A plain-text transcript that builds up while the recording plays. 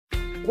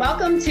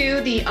Welcome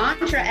to the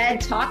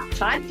EntreEd Talk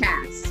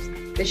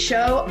podcast, the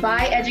show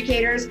by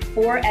educators,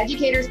 for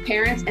educators,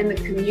 parents, and the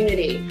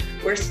community.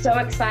 We're so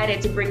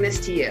excited to bring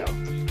this to you.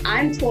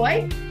 I'm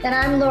Toy. And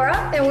I'm Laura,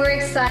 and we're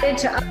excited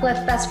to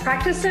uplift best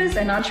practices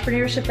in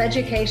entrepreneurship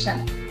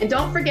education. And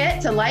don't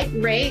forget to like,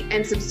 rate,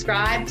 and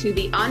subscribe to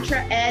the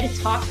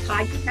EntreEd Talk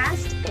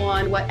podcast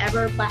on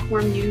whatever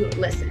platform you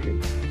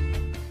listen.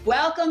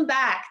 Welcome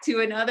back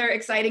to another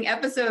exciting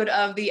episode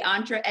of the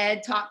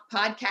EntreEd Talk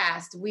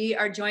podcast. We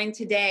are joined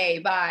today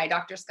by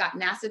Dr. Scott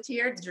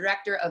Nassatir, the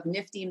director of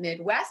NIFTY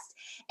Midwest,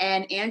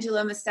 and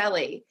Angela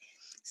Maselli.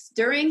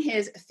 During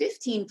his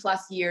 15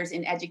 plus years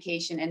in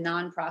education and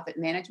nonprofit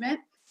management,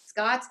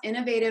 Scott's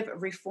innovative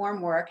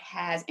reform work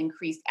has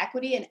increased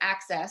equity and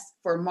access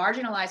for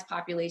marginalized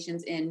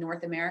populations in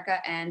North America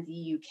and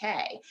the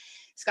UK.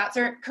 Scott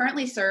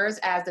currently serves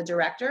as the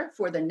director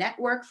for the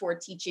Network for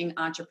Teaching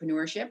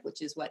Entrepreneurship,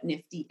 which is what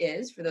NIFTY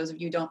is, for those of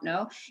you who don't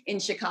know, in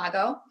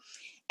Chicago.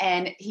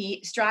 And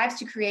he strives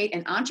to create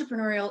an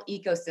entrepreneurial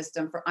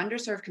ecosystem for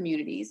underserved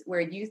communities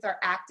where youth are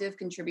active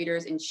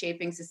contributors in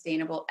shaping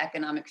sustainable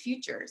economic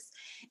futures.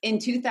 In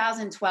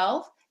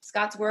 2012,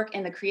 Scott's work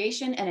in the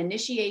creation and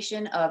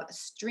initiation of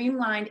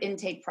streamlined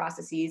intake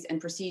processes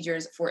and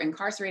procedures for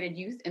incarcerated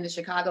youth in the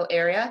Chicago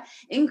area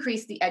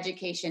increased the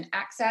education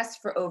access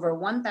for over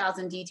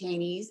 1,000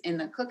 detainees in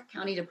the Cook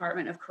County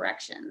Department of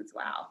Corrections.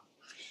 Wow.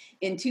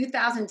 In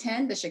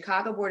 2010, the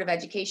Chicago Board of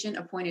Education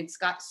appointed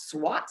Scott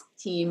SWAT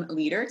team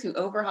leader to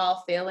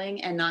overhaul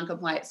failing and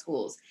non-compliant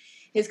schools.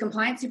 His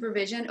compliance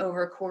supervision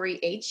over Corey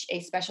H., a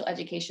special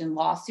education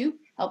lawsuit,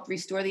 helped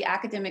restore the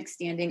academic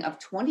standing of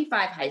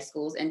 25 high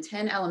schools and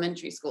 10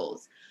 elementary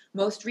schools.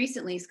 Most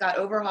recently, Scott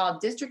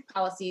overhauled district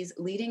policies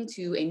leading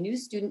to a new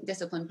student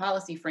discipline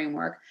policy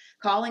framework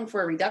calling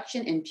for a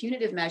reduction in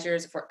punitive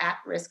measures for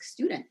at-risk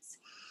students.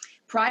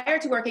 Prior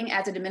to working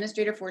as an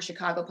administrator for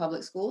Chicago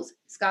Public Schools,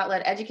 Scott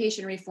led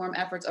education reform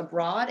efforts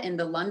abroad in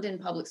the London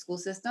public school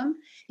system.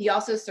 He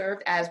also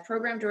served as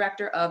program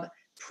director of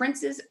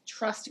Prince's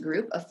Trust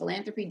Group, a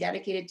philanthropy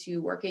dedicated to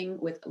working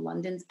with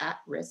London's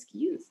at-risk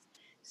youth.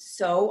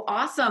 So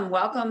awesome.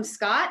 Welcome,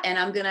 Scott. And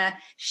I'm going to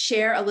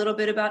share a little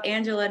bit about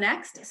Angela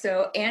next.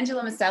 So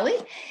Angela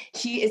Maselli,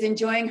 she is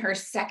enjoying her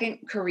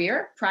second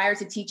career. Prior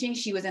to teaching,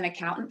 she was an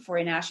accountant for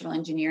a national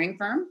engineering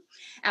firm.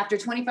 After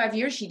 25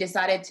 years, she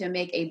decided to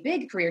make a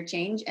big career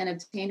change and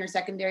obtain her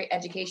secondary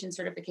education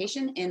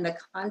certification in the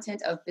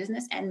content of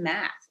business and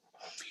math.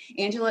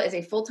 Angela is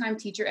a full-time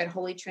teacher at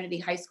Holy Trinity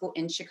High School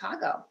in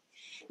Chicago.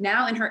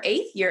 Now in her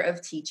 8th year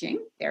of teaching,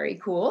 very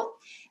cool.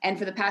 And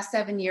for the past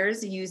 7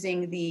 years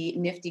using the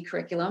NIFTY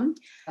curriculum,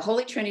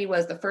 Holy Trinity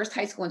was the first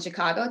high school in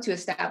Chicago to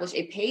establish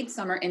a paid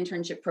summer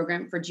internship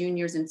program for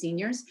juniors and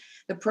seniors.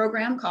 The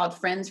program, called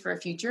Friends for a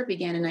Future,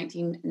 began in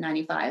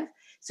 1995.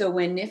 So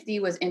when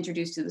NIFTY was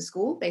introduced to the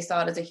school, they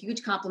saw it as a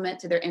huge compliment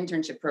to their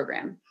internship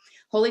program.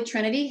 Holy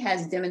Trinity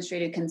has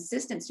demonstrated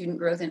consistent student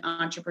growth in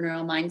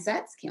entrepreneurial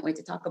mindsets, can't wait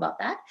to talk about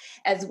that,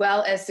 as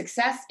well as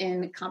success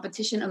in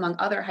competition among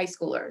other high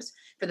schoolers.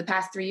 For the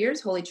past 3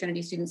 years, Holy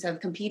Trinity students have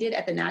competed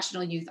at the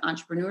National Youth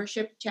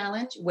Entrepreneurship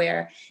Challenge,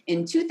 where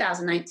in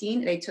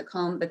 2019, they took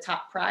home the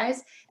top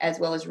prize, as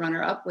well as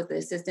runner-up with the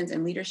assistance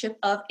and leadership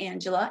of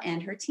Angela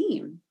and her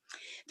team.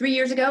 3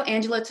 years ago,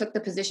 Angela took the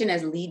position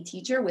as lead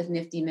teacher with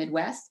NIFTY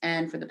Midwest,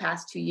 and for the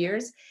past 2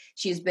 years,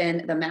 she's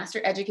been the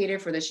master educator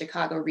for the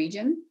Chicago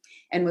region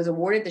and was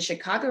awarded the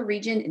Chicago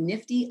Region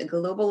NIFTY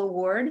Global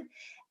Award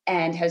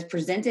and has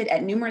presented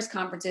at numerous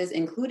conferences,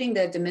 including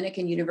the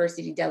Dominican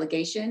University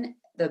Delegation,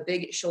 the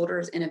Big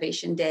Shoulders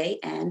Innovation Day,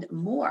 and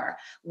more.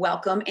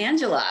 Welcome,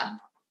 Angela.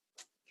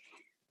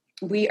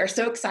 We are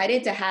so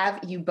excited to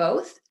have you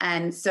both.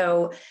 And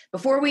so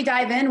before we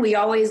dive in, we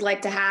always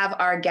like to have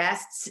our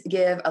guests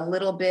give a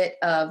little bit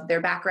of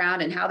their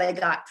background and how they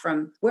got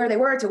from where they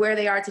were to where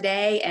they are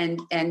today,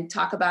 and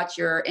talk about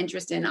your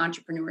interest in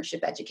entrepreneurship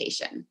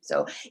education.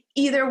 So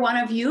either one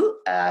of you,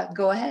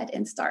 go ahead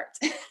and start.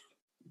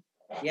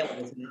 Yeah,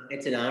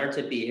 it's an honor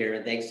to be here,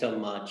 and thanks so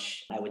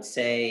much. I would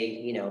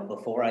say,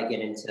 before I get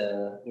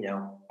into,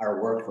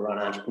 our work around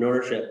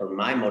entrepreneurship or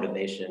my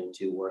motivation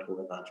to working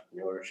with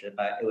entrepreneurship,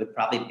 it would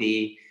probably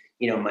be,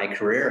 my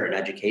career in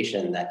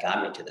education that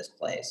got me to this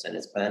place. And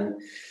it's been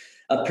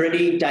a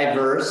pretty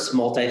diverse,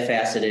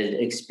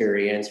 multifaceted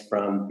experience,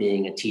 from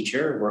being a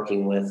teacher,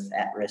 working with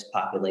at-risk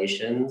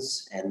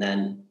populations, and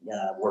then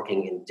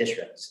working in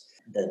districts.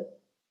 The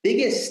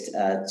biggest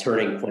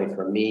turning point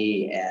for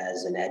me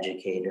as an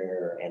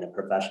educator and a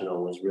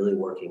professional was really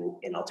working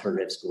in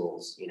alternative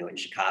schools, in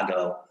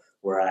Chicago,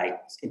 where I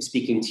am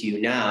speaking to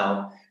you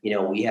now.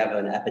 We have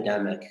an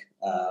epidemic,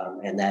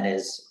 and that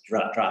is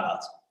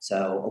dropouts.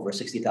 So over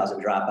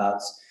 60,000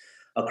 dropouts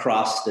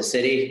across the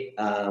city,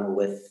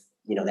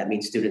 that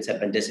means students have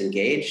been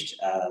disengaged.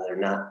 They're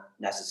not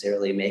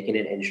necessarily making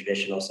it in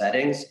traditional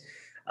settings.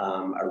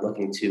 Are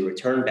looking to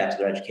return back to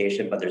their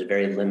education, but there's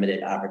very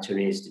limited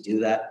opportunities to do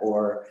that,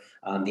 or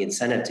the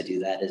incentive to do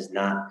that is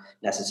not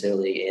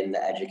necessarily in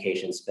the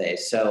education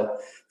space. So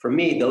for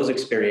me, those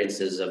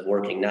experiences of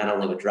working not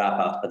only with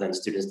dropouts, but then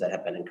students that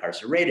have been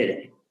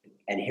incarcerated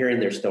and hearing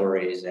their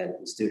stories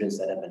and students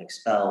that have been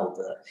expelled,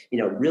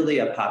 really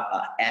a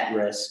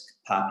at-risk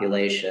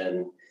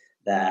population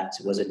that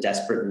was a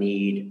desperate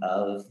need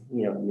of,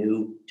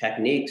 new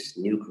techniques,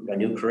 a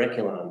new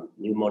curriculum,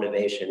 new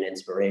motivation,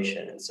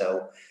 inspiration. And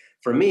so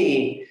for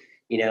me,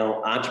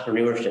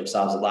 entrepreneurship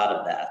solves a lot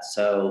of that.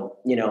 So,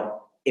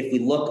 if we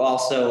look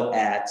also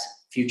at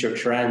future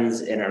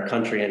trends in our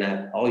country, and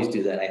I always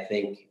do that, I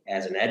think,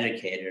 as an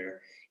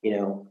educator,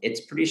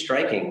 it's pretty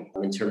striking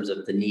in terms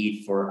of the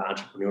need for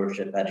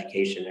entrepreneurship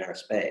education in our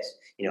space.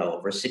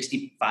 Over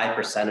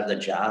 65% of the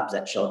jobs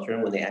that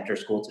children, when they enter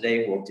school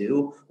today,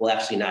 will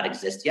actually not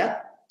exist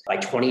yet. By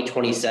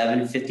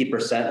 2027,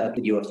 50% of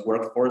the U.S.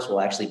 workforce will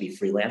actually be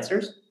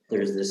freelancers.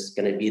 There's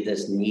going to be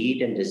this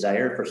need and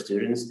desire for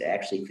students to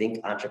actually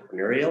think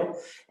entrepreneurial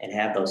and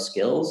have those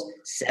skills.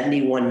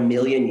 71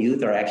 million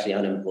youth are actually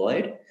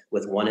unemployed,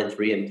 with 1 in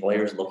 3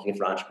 employers looking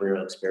for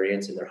entrepreneurial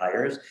experience in their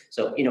hires.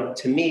 So,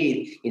 to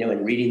me,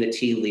 in reading the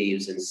tea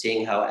leaves and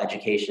seeing how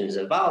education is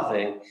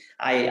evolving,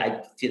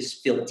 I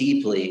just feel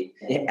deeply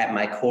at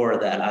my core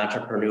that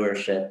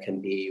entrepreneurship can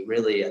be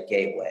really a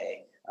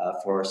gateway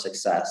for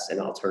success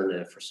and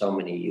alternative for so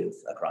many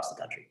youth across the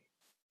country.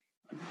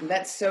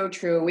 That's so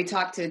true. We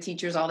talk to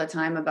teachers all the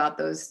time about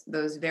those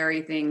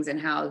very things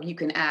and how you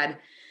can add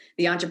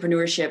the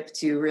entrepreneurship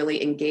to really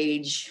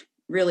engage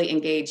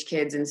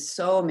kids in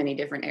so many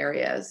different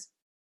areas.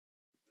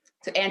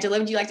 So Angela,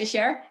 would you like to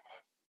share?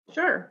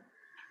 Sure.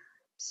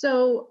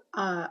 So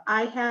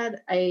I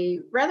had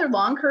a rather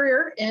long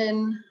career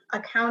in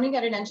accounting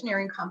at an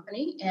engineering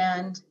company,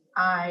 and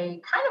I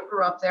kind of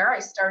grew up there. I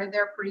started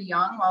there pretty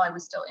young while I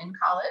was still in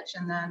college,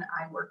 and then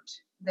I worked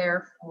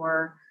there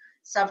for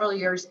several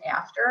years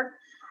after.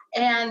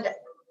 And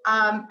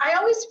I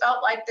always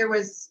felt like there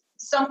was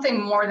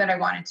something more that I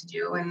wanted to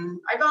do, and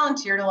I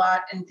volunteered a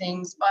lot and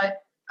things,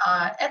 but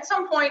at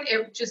some point,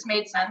 it just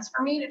made sense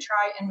for me to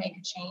try and make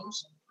a change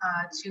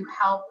to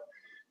help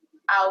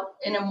out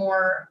in a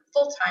more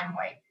full-time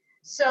way.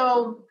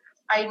 So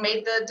I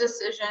made the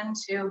decision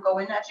to go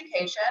into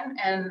education,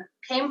 and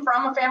came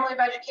from a family of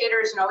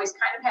educators and always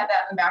kind of had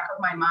that in the back of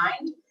my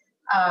mind.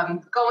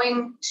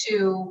 Going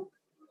to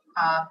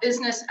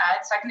business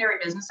ed, secondary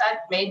business ed,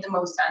 made the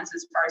most sense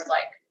as far as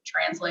like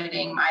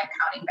translating my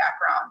accounting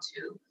background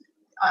to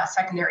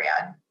secondary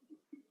ed.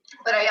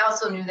 But I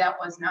also knew that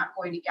was not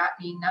going to get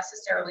me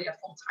necessarily a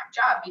full-time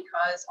job,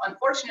 because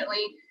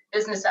unfortunately,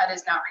 business ed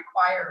is not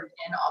required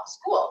in all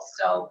schools.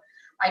 So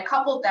I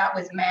coupled that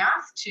with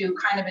math to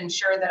kind of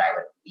ensure that I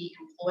would be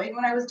employed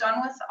when I was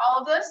done with all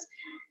of this.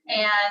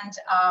 And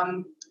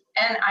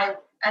I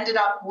ended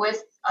up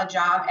with a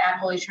job at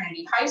Holy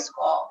Trinity High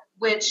School,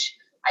 which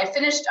I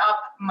finished up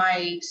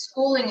my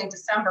schooling in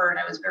December, and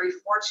I was very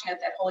fortunate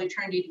that Holy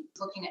Trinity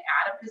was looking to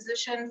add a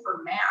position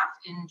for math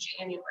in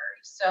January.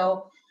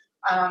 So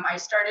I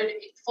started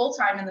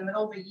full-time in the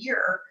middle of the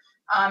year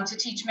to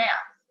teach math.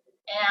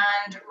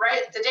 And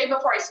right the day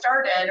before I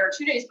started, or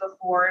 2 days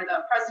before,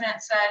 the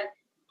president said,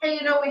 hey,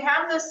 we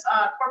have this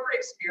corporate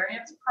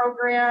experience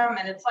program,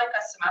 and it's like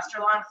a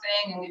semester-long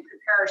thing, and we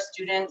prepare our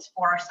students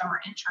for our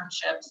summer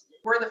internships.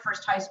 We're the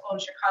first high school in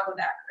Chicago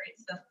that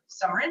creates the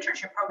summer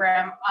internship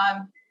program.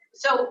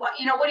 So, what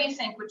do you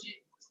think?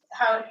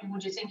 How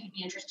would you think you'd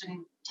be interested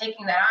in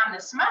taking that on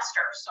this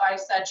semester? So I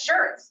said,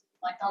 sure. It's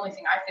like the only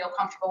thing I feel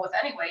comfortable with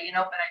anyway,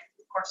 but I,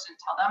 of course, didn't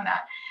tell them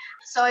that.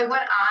 So I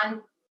went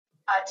on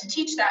to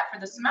teach that for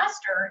the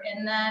semester.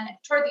 And then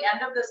toward the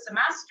end of the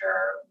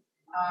semester,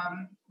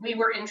 we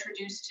were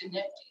introduced to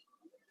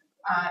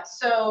NFTE.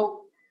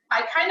 So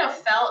I kind of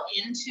fell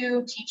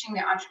into teaching the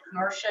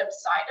entrepreneurship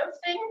side of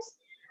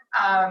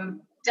things.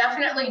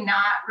 Definitely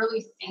not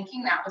really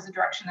thinking that was the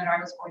direction that I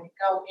was going to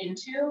go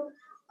into,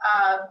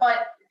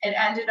 but it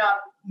ended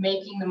up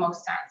making the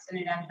most sense, and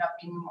it ended up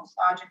being the most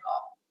logical.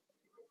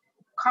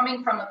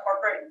 Coming from the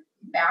corporate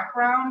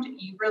background,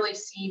 you really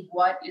see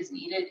what is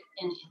needed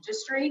in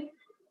industry.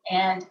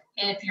 And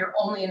if you're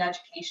only in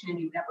education and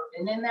you've never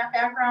been in that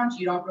background,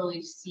 you don't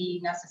really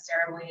see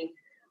necessarily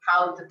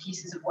how the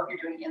pieces of what you're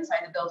doing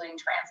inside the building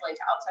translate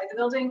to outside the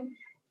building.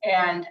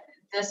 And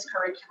this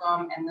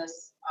curriculum and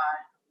this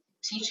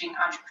teaching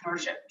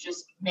entrepreneurship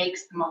just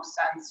makes the most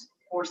sense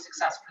for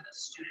success for the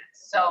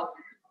students. So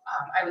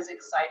I was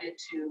excited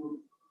to,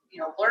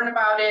 learn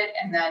about it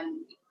and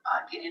then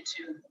get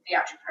into the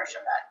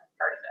entrepreneurship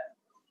part of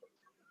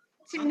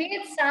it. To me,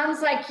 it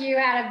sounds like you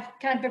had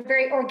kind of a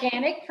very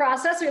organic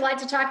process. We like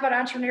to talk about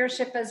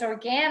entrepreneurship as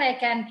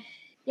organic. And,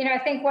 I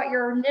think what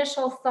your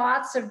initial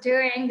thoughts of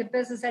doing the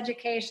business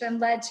education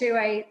led to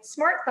a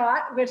smart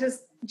thought, which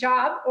is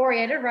job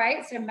oriented,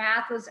 right? So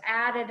math was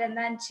added. And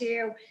then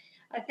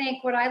I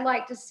think what I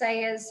like to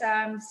say is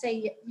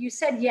you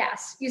said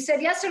yes. You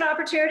said yes to an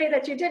opportunity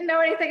that you didn't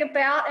know anything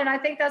about. And I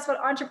think that's what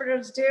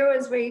entrepreneurs do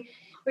is we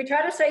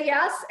try to say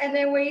yes, and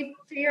then we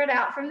figure it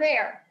out from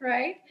there,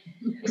 right?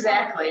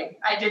 Exactly.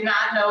 I did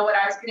not know what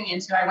I was getting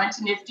into. I went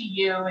to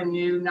NFTE and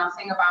knew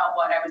nothing about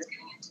what I was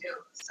getting into.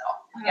 So,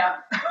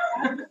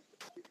 yeah.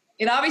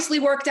 It obviously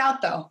worked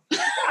out, though.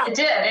 It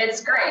did.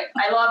 It's great.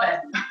 I love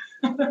it.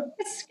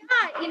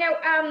 Scott,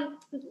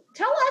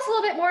 tell us a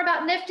little bit more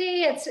about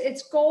Nifty,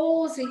 its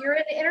goals. You're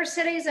in the inner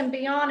cities and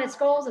beyond, its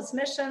goals, its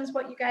missions,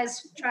 what you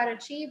guys try to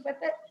achieve with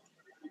it.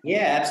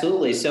 Yeah,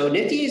 absolutely. So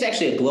Nifty is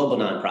actually a global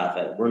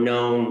nonprofit. We're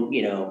known,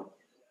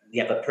 we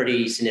have a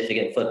pretty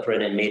significant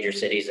footprint in major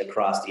cities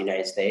across the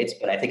United States,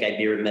 but I think I'd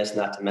be remiss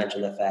not to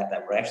mention the fact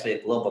that we're actually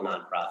a global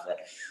nonprofit.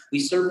 We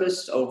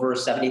service over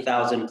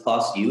 70,000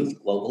 plus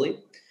youth globally.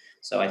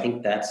 So I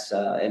think that's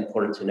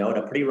important to note.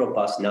 A pretty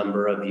robust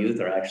number of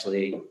youth are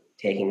actually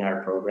taking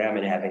our program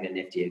and having a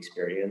Nifty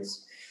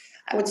experience.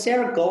 I would say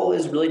our goal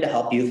is really to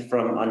help youth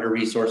from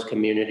under-resourced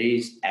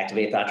communities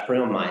activate the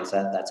entrepreneurial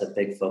mindset. That's a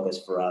big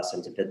focus for us,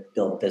 and to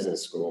build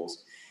business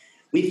schools.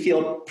 We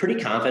feel pretty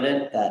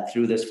confident that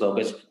through this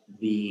focus,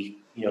 we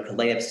can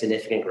lay a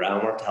significant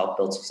groundwork to help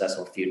build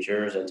successful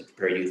futures and to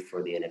prepare youth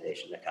for the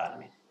innovation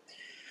economy.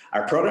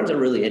 Our programs are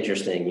really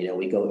interesting.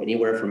 We go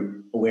anywhere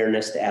from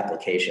awareness to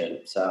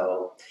application.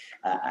 So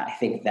I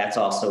think that's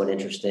also an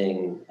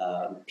interesting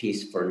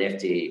piece for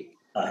Nifty.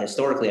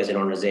 Historically, as an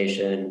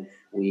organization,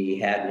 we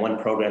had one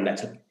program that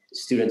took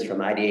students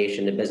from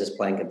ideation to business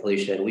plan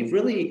completion. We've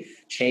really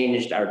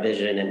changed our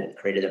vision and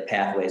created a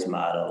pathways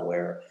model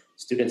where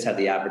students have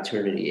the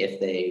opportunity,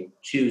 if they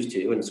choose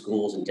to, in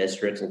schools and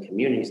districts and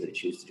communities that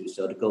choose to do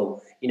so, to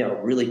go,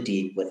 really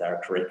deep with our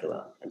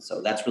curriculum. And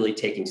so that's really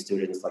taking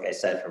students, like I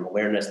said, from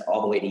awareness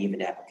all the way to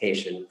even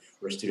application,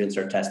 where students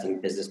are testing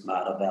business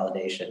model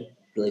validation,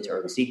 really to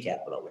earn seed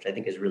capital, which I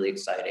think is really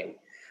exciting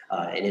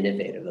and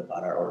innovative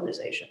about our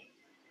organization.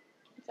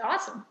 It's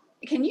awesome.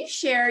 Can you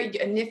share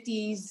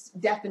Nifty's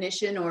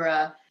definition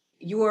or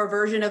your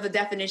version of a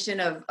definition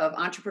of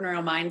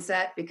entrepreneurial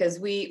mindset? Because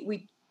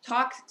we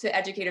talk to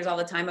educators all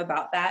the time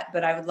about that,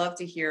 but I would love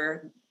to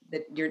hear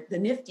the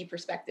Nifty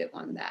perspective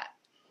on that.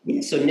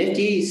 Yeah, so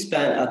Nifty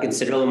spent a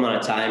considerable amount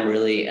of time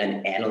really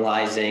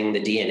analyzing the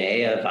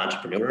DNA of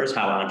entrepreneurs,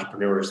 how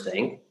entrepreneurs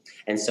think.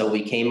 And so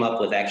we came up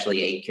with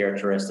actually 8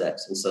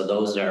 characteristics. And so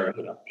those are,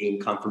 being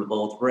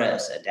comfortable with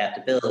risk,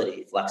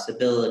 adaptability,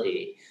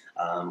 flexibility,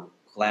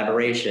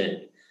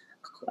 collaboration,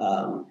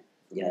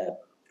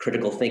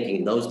 critical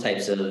thinking, those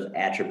types of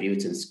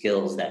attributes and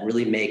skills that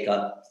really make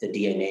up the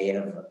DNA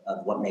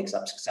of what makes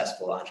up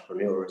successful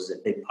entrepreneurs is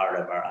a big part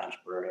of our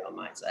entrepreneurial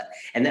mindset.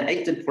 And I think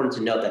it's important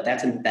to note that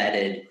that's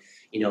embedded,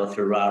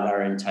 throughout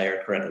our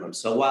entire curriculum.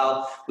 So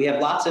while we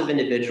have lots of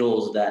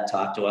individuals that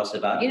talk to us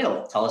about,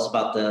 tell us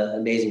about the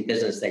amazing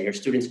business that your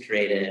students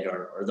created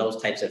or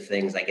those types of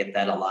things, I get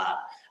that a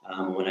lot.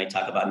 When I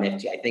talk about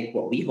Nifty, I think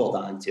what we hold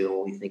on to and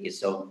what we think is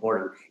so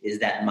important is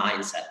that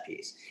mindset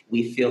piece.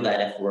 We feel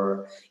that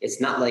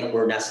it's not like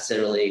we're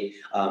necessarily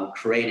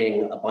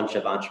creating a bunch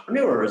of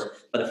entrepreneurs,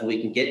 but if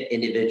we can get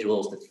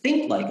individuals to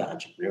think like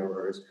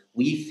entrepreneurs,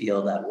 we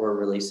feel that we're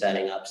really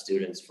setting up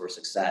students for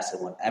success in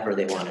whatever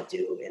they want to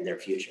do in their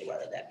future,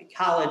 whether that be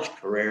college,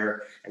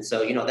 career. And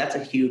so, that's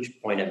a huge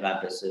point of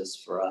emphasis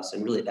for us.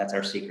 And really, that's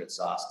our secret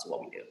sauce to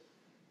what we do.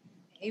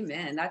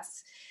 Amen.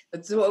 That's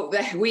what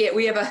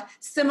we have a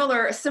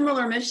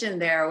similar mission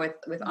there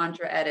with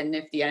Entre Ed and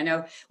Nifty.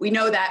 We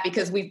know that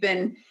because we've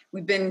been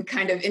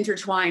kind of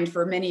intertwined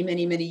for many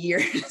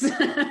years.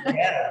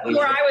 Yeah,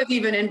 before I was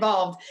even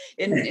involved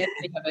in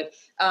any of it.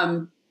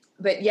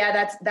 But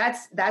yeah,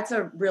 that's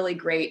a really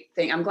great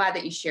thing. I'm glad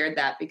that you shared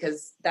that,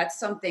 because that's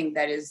something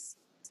that is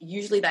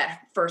usually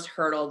that first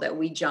hurdle that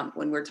we jump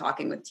when we're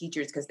talking with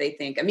teachers, because they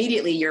think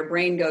immediately your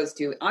brain goes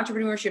to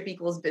entrepreneurship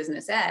equals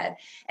business ed,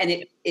 and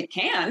it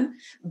can,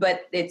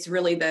 but it's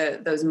really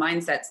those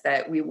mindsets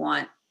that we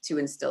want to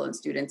instill in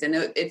students. And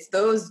it's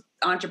those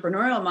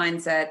entrepreneurial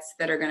mindsets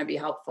that are going to be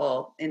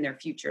helpful in their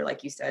future,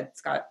 like you said,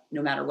 Scott,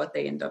 no matter what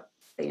they end up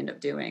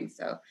doing.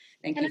 So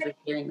thank you for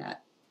sharing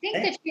that. I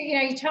think that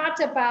you talked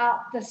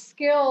about the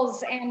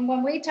skills, and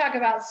when we talk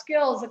about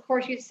skills, of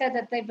course, you said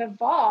that they've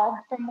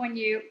evolved from when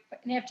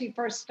Nifty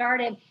first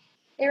started.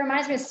 It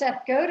reminds me of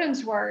Seth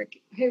Godin's work,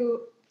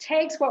 who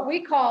takes what we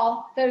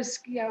call those,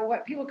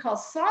 what people call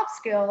soft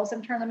skills,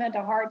 and turn them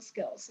into hard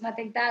skills. And I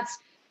think that's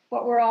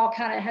what we're all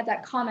kind of had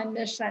that common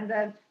mission: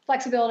 the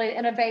flexibility,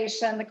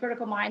 innovation, the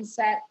critical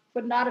mindset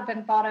would not have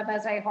been thought of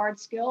as a hard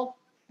skill,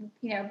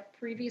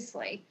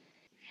 previously.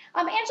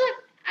 Angela,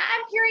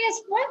 I'm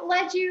curious, what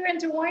led you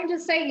into wanting to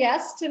say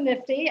yes to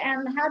Nifty,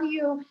 and how do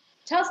you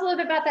tell us a little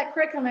bit about that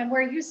curriculum and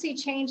where you see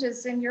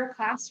changes in your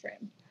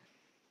classroom?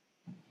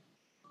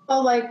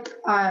 Well, like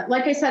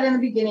I said in the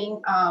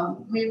beginning,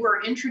 we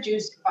were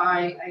introduced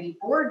by a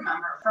board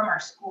member from our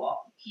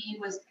school. He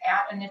was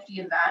at a Nifty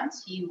event.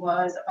 He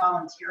was a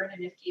volunteer at a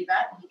Nifty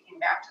event. And he came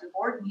back to the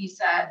board and he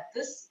said,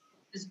 "This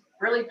is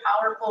really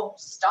powerful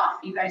stuff.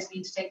 You guys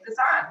need to take this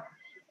on."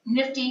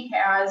 Nifty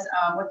has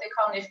what they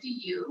call Nifty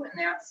U, and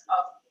that's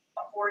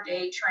a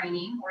 4-day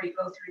training where you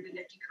go through the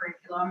Nifty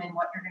curriculum and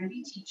what you're going to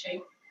be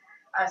teaching.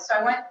 So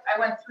I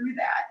went through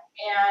that,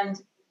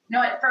 and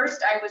at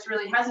first I was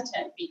really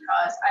hesitant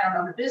because I don't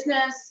know the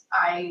business.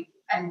 I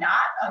am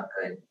not a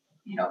good,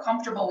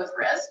 comfortable with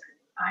risk.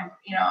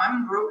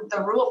 I'm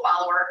the rule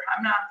follower.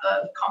 I'm not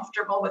the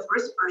comfortable with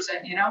risk person,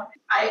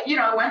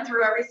 I went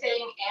through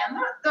everything, and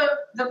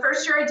the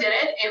first year I did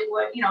it,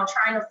 would,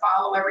 trying to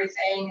follow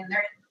everything, and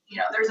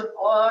there's a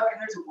book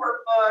and there's a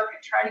workbook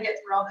and try to get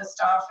through all this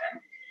stuff.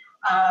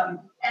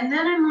 And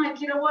then I'm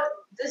like, you know what,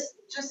 this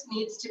just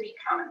needs to be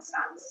common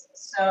sense.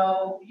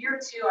 So year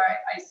 2,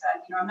 I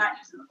said, I'm not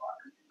using the book.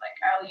 Like,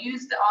 I'll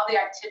use all the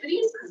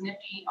activities, because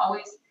NIFTY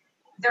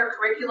their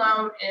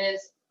curriculum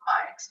is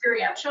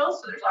experiential.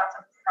 So there's lots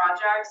of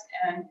projects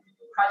and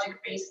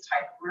project-based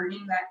type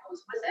learning that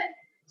goes with it.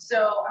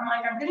 So I'm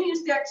like, I'm going to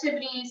use the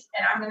activities,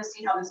 and I'm going to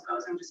see how this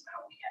goes. I'm just going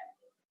to wing it.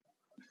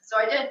 So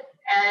I did.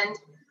 And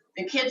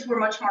the kids were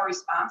much more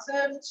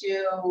responsive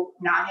to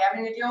not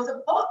having to deal with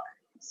a book.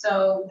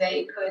 So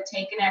they could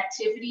take an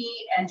activity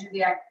and do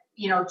the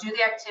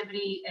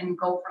activity and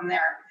go from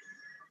there.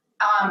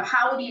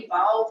 How it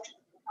evolved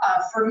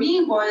for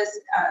me was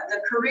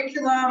the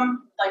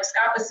curriculum, like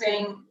Scott was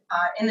saying,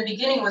 in the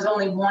beginning was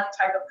only one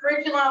type of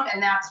curriculum,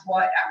 and that's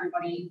what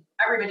everybody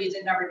did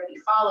and everybody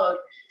followed.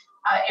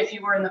 If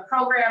you were in the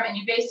program, and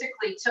you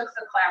basically took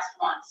the class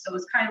once. So it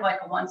was kind of like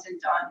a once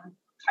and done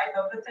type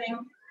of a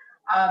thing.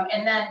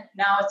 And then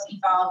now it's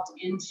evolved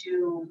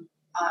into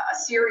a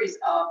series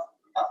of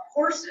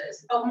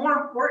courses. But more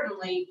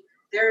importantly,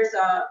 there's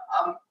a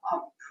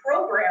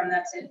program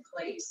that's in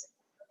place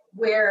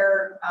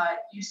where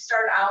you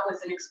start out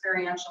with an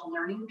experiential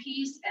learning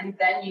piece, and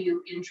then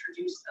you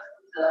introduce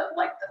the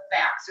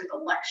facts or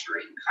the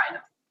lecturing kind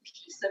of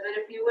piece of it,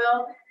 if you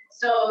will.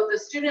 So the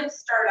students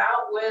start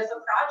out with a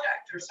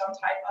project or some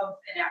type of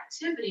an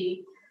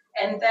activity,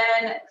 and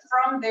then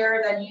from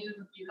there, then you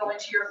go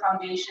into your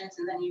foundations,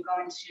 and then you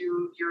go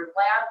into your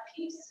lab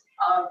piece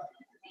of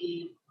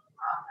the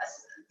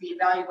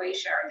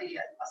evaluation or the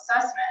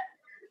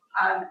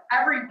assessment.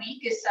 Every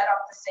week is set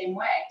up the same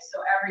way.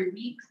 So every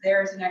week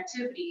there's an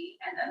activity,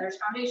 and then there's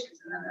foundations,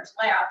 and then there's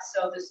labs.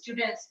 So the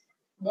students,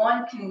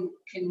 one, can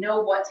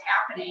know what's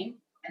happening,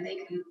 and they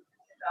can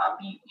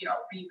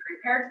be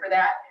prepared for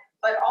that.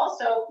 But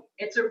also,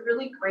 it's a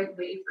really great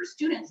way for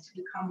students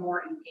to become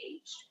more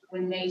engaged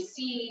when they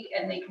see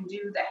and they can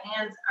do the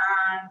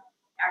hands-on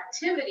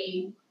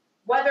activity.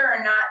 Whether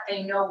or not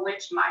they know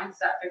which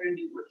mindset they're going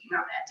to be working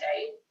on that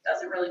day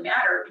doesn't really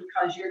matter,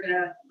 because you're going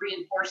to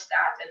reinforce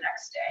that the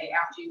next day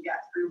after you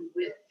get through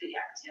with the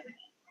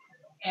activity.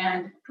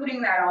 And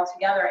putting that all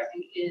together, I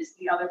think, is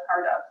the other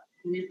part of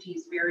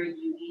NIFTY's very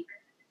unique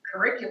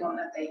curriculum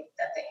that they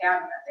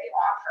have and that they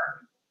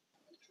offer.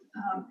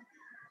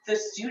 The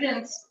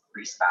students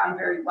respond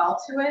very well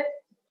to it.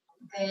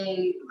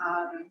 They,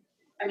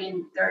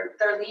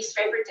 their least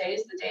favorite day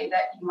is the day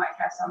that you might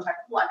have some type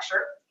of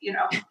lecture,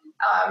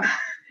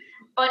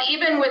 But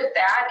even with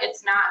that,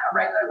 it's not a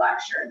regular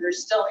lecture.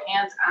 There's still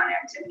hands-on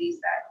activities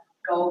that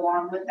go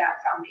along with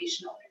that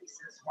foundational piece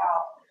as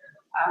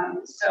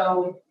well.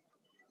 So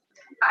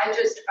I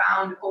just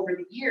found over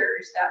the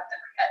years that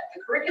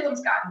the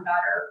curriculum's gotten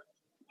better,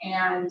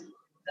 and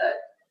the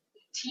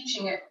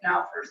teaching it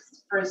now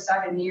for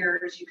 7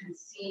 years, you can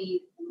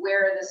see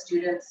where the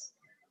students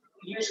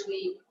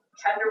usually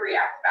tend to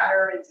react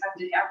better and tend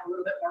to have a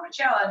little bit more of a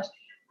challenge,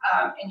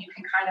 and you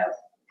can kind of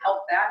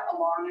help that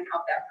along and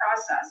help that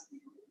process.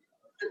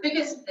 The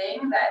biggest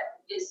thing that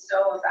is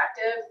so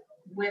effective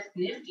with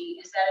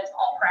NIFTY is that it's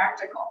all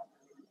practical.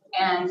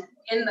 And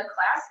in the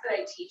class that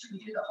I teach, we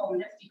do the whole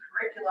NIFTY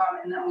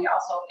curriculum, and then we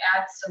also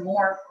add some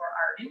more for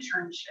our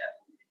internship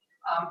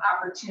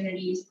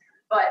opportunities.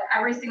 But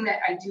everything that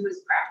I do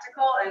is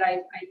practical, and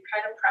I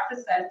kind of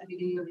preface that at the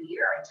beginning of the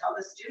year. I tell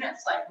the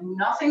students, like,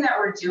 nothing that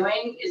we're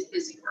doing is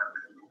busy work.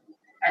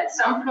 At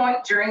some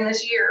point during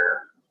this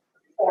year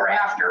or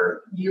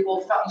after, you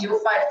will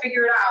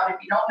figure it out.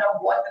 If you don't know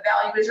what the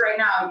value is right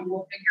now, you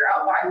will figure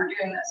out why we're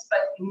doing this. But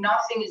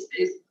nothing is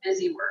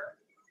busy work,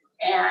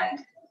 and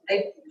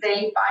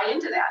they buy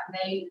into that. And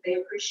they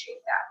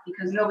appreciate that,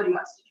 because nobody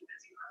wants to do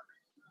busy work.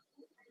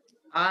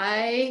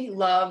 I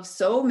love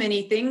so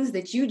many things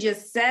that you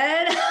just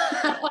said.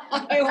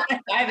 I want to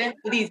dive into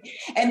these.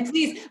 And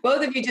please,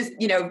 both of you just,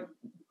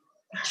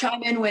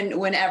 chime in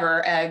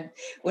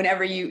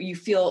whenever you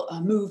feel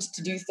moved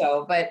to do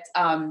so. But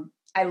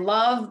I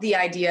love the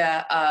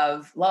idea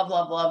of,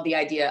 love the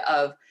idea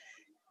of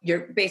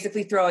you're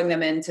basically throwing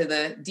them into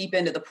the deep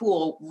end of the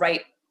pool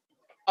right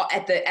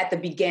at the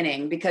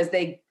beginning, because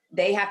they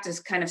have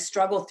to kind of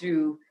struggle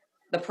through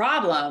the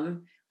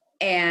problem.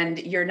 And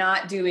you're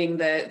not doing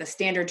the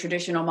standard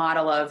traditional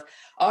model of,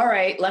 all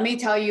right, let me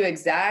tell you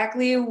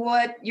exactly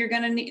what you're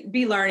going to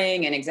be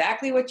learning and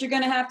exactly what you're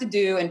going to have to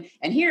do.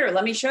 And here,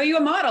 let me show you a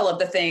model of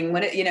the thing.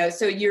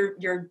 So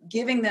you're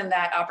giving them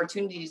that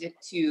opportunity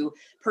to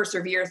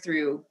persevere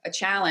through a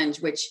challenge,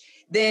 which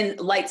then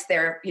lights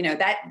their,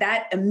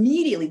 that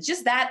immediately,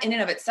 just that in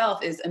and of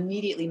itself is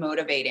immediately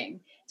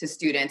motivating to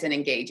students and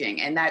engaging.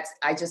 And I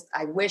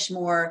wish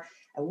more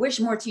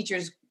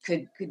teachers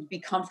could be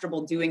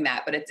comfortable doing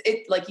that. But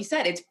it like you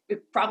said, it's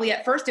probably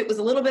at first it was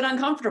a little bit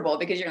uncomfortable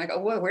because you're like, oh,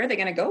 where are they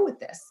going to go with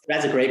this?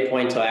 That's a great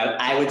point. So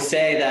I would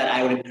say that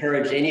I would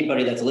encourage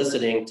anybody that's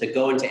listening to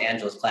go into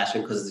Angela's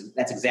classroom, because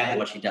that's exactly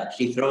what she does.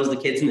 She throws the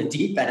kids in the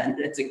deep end.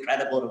 It's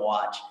incredible to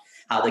watch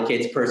how the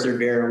kids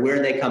persevere,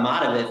 where they come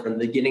out of it from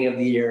the beginning of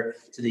the year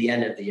to the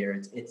end of the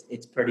year.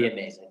 It's pretty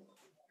amazing.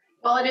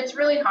 Well, and it's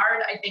really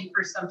hard, I think,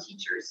 for some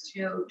teachers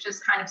to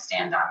just kind of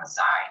stand on the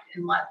side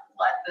and let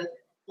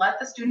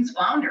the students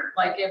flounder.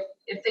 Like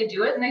if they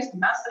do it and they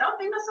mess it up,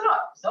 they mess it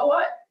up. So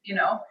what,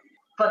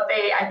 But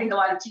I think a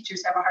lot of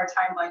teachers have a hard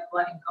time like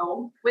letting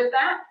go with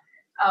that.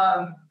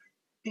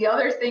 The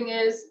other thing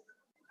is,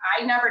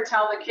 I never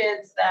tell the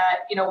kids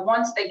that,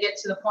 once they get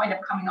to the point of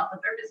coming up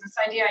with their business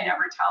idea, I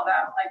never tell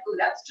them like, "Ooh,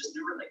 that's just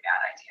a really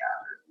bad idea."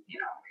 Or,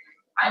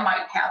 I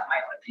might have my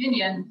own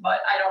opinion,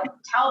 but I don't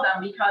tell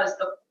them, because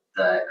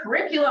the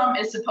curriculum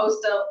is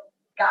supposed to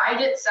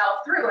guide itself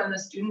through, and the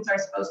students are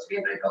supposed to be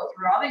able to go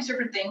through all these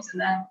different things and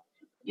then,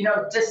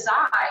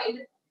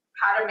 decide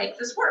how to make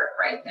this work,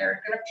 right?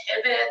 They're going to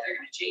pivot, they're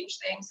going to change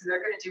things, and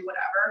they're going to do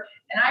whatever.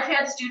 And I've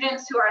had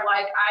students who are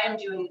like, I am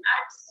doing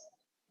X,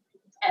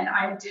 and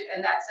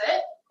and that's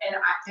it. And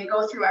they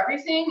go through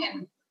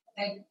everything,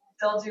 and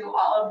they'll do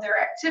all of their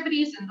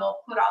activities, and they'll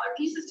put all their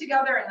pieces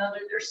together, and they'll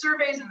do their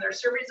surveys, and their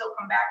surveys will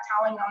come back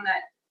telling them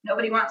that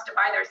nobody wants to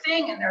buy their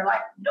thing, and they're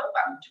like, nope,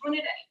 I'm doing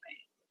it anyway.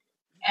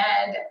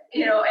 And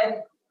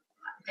and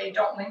they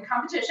don't win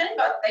competition,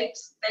 but they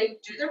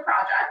do their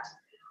project.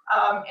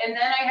 And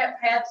then I have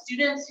had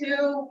students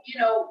who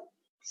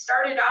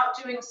started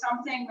out doing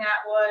something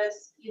that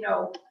was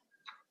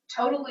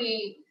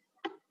totally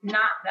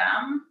not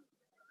them,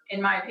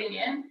 in my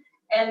opinion.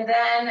 And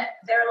then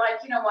they're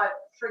like, what,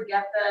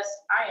 forget this.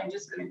 I am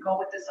just going to go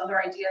with this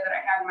other idea that I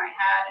had in my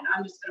head, and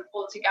I'm just going to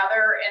pull it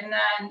together. And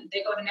then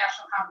they go to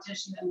national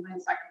competition and win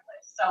second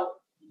place. So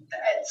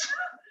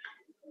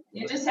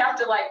you just have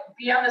to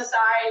be on the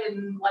side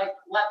and let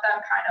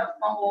them kind of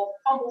fumble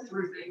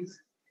through things.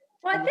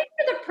 Well, I think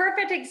you're the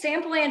perfect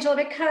example, Angela,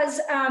 because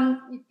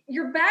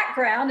your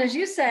background, as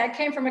you said,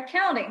 came from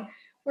accounting,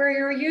 where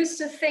you're used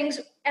to things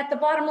at the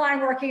bottom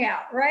line working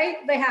out, right?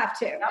 They have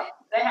to. Yep,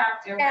 they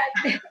have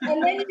to.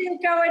 And then you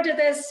go into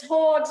this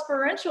whole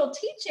experiential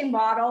teaching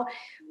model.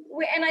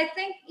 And I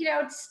think,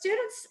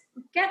 students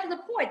get to the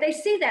point. They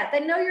see that. They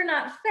know you're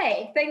not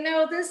fake. They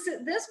know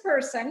this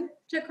person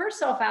took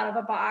herself out of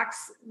a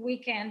box. We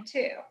can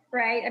too,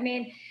 right? I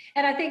mean,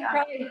 and I think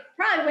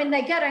probably when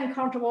they get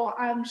uncomfortable,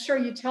 I'm sure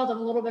you tell them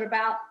a little bit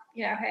about,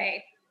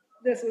 hey,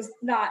 this was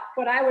not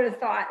what I would have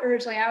thought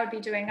originally I would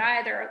be doing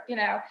either,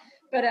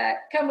 but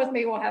come with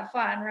me, we'll have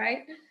fun,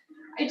 right?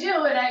 I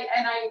do, and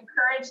I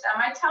encourage them.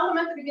 I tell them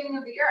at the beginning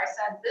of the year, I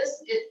said,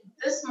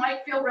 this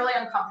might feel really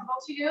uncomfortable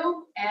to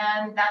you,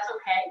 and that's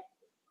okay.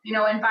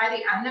 And by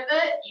the end of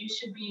it, you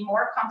should be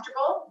more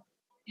comfortable.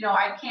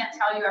 I can't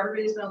tell you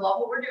everybody's going to love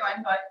what we're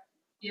doing, but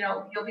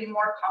you'll be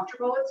more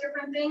comfortable with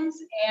different things.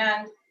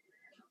 And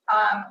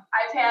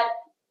I've had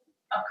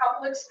a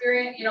couple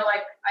experience,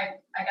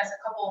 I guess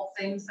a couple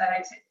of things that I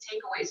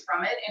take away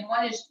from it. And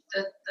one is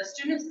the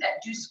students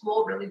that do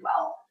school really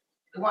well,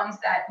 the ones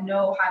that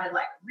know how to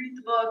read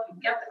the book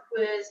and get the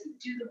quiz and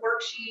do the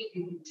worksheet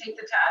and take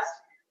the test,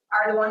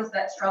 are the ones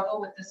that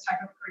struggle with this type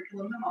of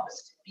curriculum the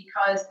most,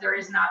 because there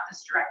is not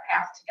this direct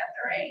path to get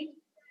their A.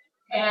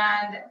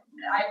 And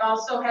I've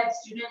also had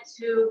students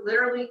who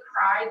literally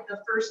cried the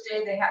first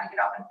day they had to get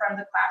up in front of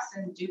the class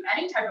and do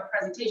any type of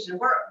presentation.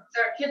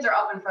 Their kids are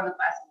up in front of the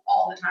class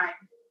all the time,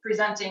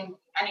 presenting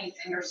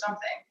anything or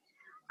something.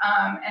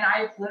 And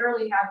I've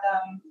literally had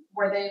them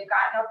where they've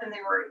gotten up and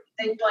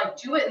they'd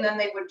do it, and then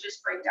they would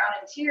just break down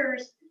in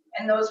tears.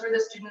 And those were the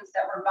students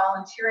that were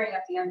volunteering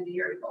at the end of the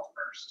year to go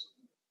first.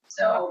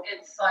 So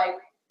it's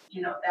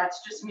that's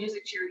just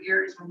music to your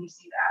ears when you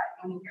see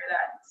that, when you hear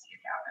that and see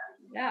it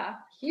happen. Yeah,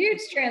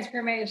 huge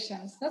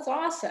transformations. That's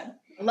awesome.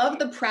 I love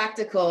the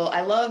practical.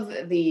 I love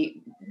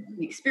the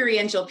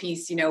experiential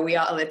piece.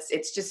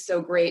 It's just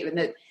so great.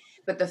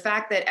 But the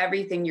fact that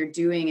everything you're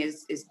doing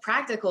is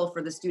practical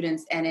for the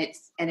students, and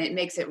it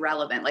makes it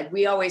relevant. Like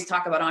we always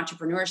talk about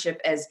entrepreneurship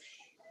as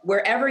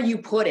wherever you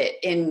put it,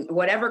 in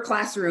whatever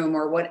classroom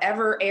or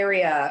whatever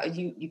area,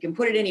 you can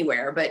put it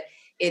anywhere, but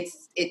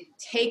it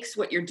takes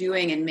what you're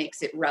doing and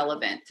makes it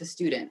relevant to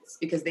students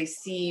because they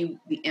see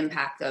the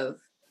impact of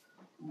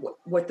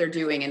what they're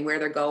doing and where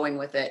they're going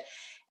with it.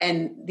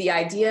 And the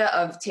idea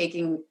of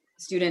taking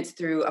students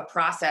through a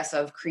process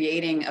of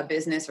creating a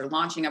business or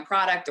launching a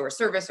product or a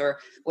service or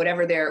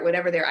whatever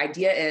their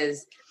idea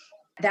is,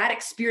 that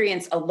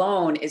experience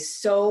alone is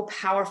so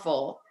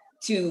powerful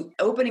to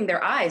opening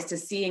their eyes to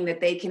seeing that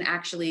they can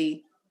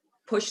actually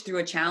push through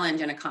a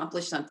challenge and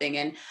accomplish something.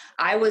 And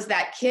I was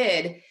that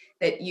kid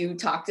that you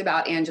talked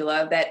about,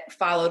 Angela, that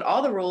followed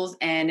all the rules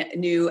and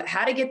knew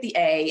how to get the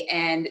A.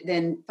 And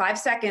then 5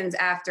 seconds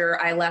after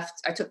I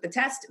left, I took the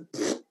test,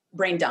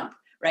 brain dump,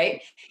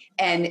 right?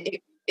 And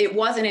it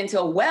wasn't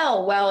until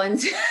well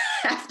into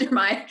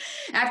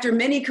after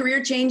many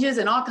career changes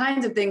and all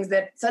kinds of things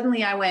that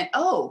suddenly I went,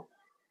 oh,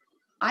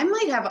 I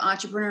might have an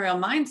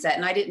entrepreneurial mindset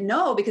and I didn't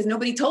know because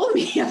nobody told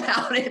me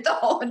about it the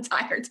whole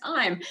entire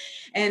time.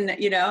 And,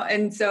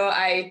 and so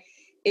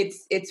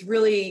it's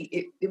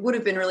really, it would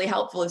have been really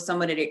helpful if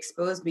someone had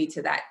exposed me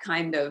to that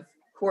kind of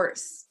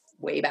course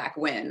way back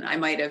when. I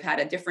might have had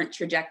a different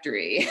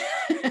trajectory.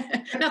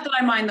 Not that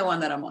I mind the one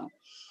that I'm on.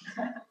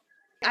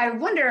 I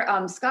wonder,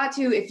 Scott,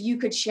 too, if you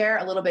could share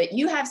a little bit.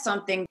 You have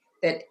something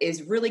that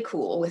is really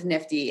cool with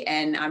Nifty,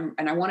 and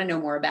I want to know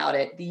more about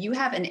it. You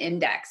have an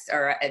index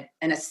or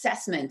an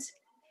assessment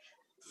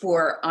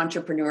for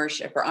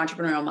entrepreneurship or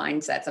entrepreneurial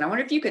mindsets. And I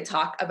wonder if you could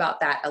talk about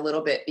that a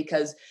little bit,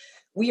 because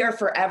we are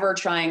forever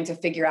trying to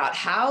figure out,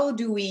 how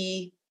do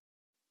we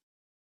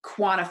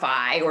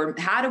quantify or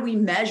how do we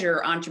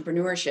measure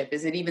entrepreneurship?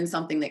 Is it even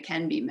something that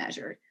can be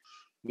measured?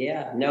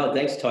 Yeah, no,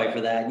 thanks, Toy, for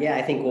that. Yeah,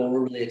 I think what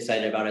we're really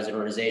excited about as an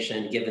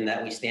organization, given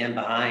that we stand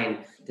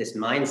behind this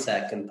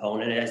mindset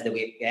component, is that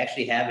we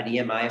actually have an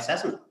EMI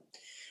assessment.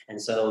 And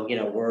so,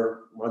 we're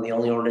one of the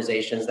only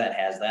organizations that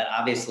has that.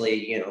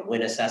 Obviously,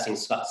 when assessing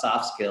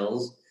soft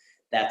skills,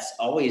 that's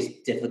always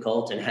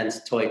difficult. And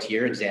hence, Toy, to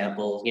your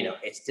example,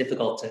 it's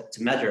difficult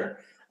to measure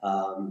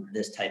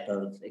this type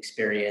of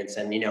experience.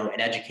 And, in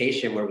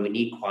education where we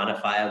need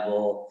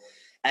quantifiable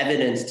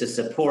evidence to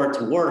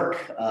support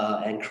work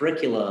and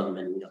curriculum,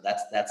 and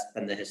that's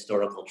been the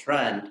historical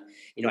trend.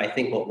 I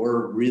think what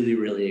we're really,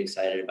 really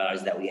excited about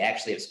is that we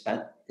actually have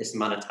spent this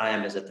amount of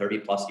time as a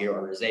 30+ year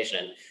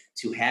organization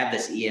to have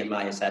this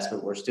EMI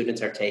assessment where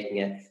students are taking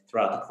it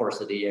throughout the course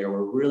of the year.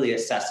 We're really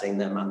assessing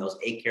them on those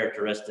 8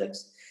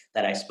 characteristics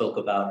that I spoke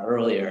about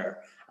earlier,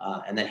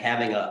 and then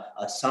having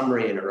a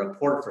summary and a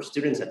report for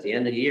students at the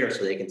end of the year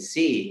so they can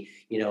see,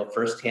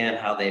 firsthand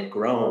how they've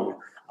grown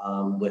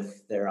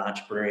with their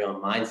entrepreneurial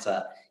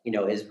mindset,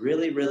 is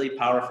really, really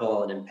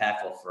powerful and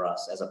impactful for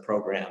us as a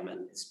program.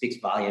 And it speaks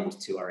volumes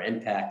to our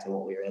impact and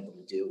what we were able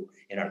to do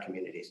in our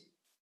communities.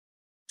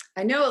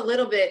 I know a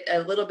little bit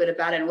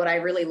about it. And what I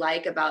really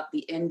like about the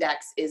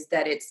index is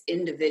that it's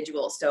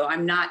individual. So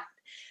I'm not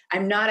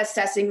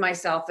assessing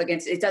myself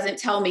against, it doesn't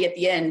tell me at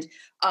the end,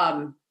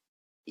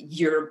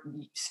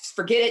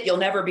 forget it, you'll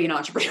never be an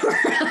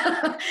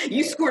entrepreneur.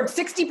 You scored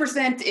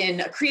 60%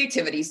 in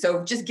creativity,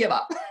 so just give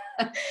up.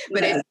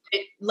 But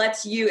it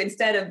lets you,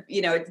 instead of,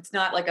 it's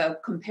not like a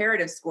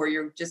comparative score,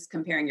 you're just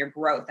comparing your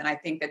growth. And I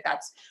think that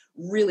that's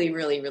really,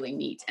 really, really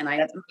neat. And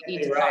I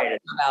need to talk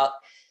about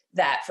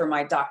that for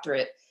my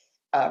doctorate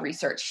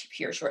research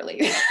here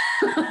shortly.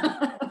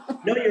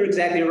 No, you're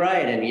exactly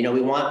right. And, we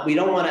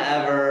don't want to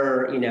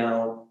ever,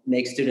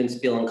 make students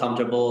feel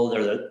uncomfortable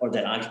or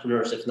that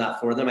entrepreneurship is not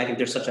for them. I think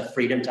there's such a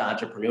freedom to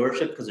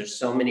entrepreneurship because there's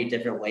so many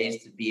different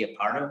ways to be a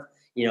part of,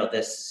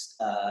 this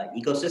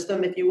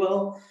ecosystem, if you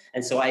will.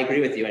 And so I agree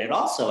with you. And it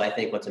also, I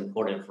think what's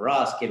important for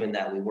us, given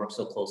that we work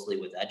so closely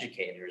with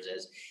educators,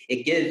 is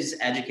it gives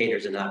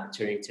educators an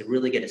opportunity to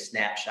really get a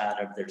snapshot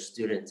of their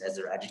students as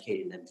they're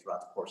educating them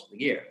throughout the course of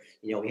the year.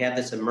 We have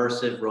this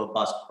immersive,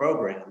 robust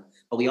program,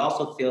 but we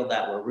also feel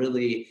that we're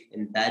really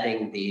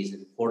embedding these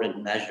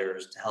important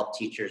measures to help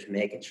teachers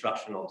make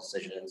instructional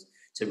decisions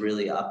to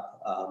really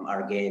up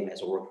our game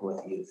as we're working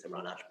with youth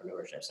around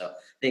entrepreneurship. So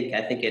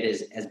I think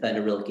it has been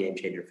a real game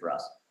changer for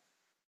us.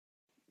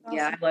 Awesome.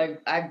 Yeah,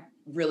 I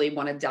really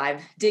want to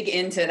dig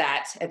into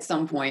that at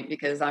some point,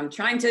 because I'm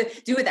trying to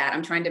do with that.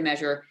 I'm trying to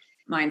measure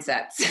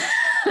mindsets.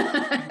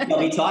 We'll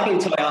be talking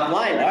to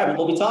offline. All right,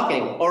 we'll be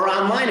talking or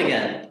online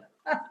again.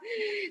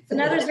 It's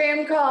another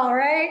Zoom call,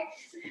 right?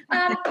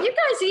 You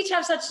guys each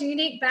have such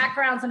unique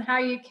backgrounds on how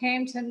you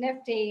came to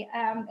Nifty,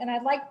 and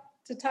I'd like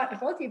to talk to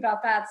both of you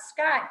about that.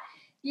 Scott,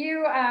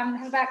 you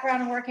have a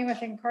background in working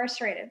with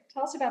incarcerated.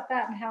 Tell us about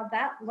that and how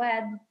that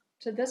led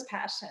to this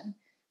passion.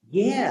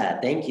 Yeah,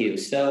 thank you.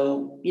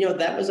 So,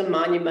 that was a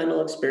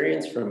monumental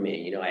experience for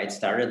me. I had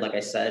started, like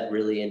I said,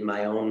 really in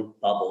my own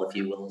bubble, if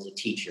you will, as a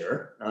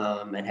teacher,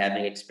 and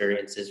having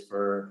experiences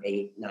for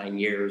 8-9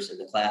 years in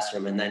the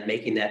classroom, and then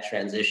making that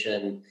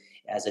transition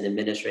as an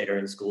administrator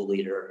and school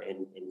leader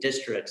in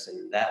districts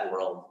and that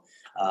world.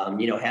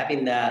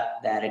 Having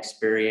that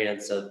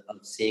experience of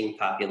seeing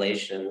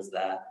populations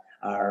that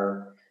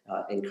are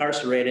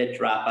incarcerated,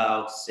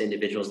 dropouts,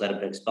 individuals that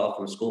have been expelled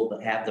from school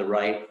but have the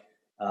right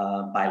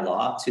by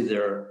law to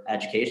their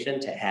education,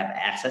 to have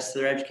access to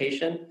their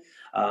education.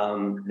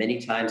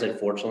 Many times,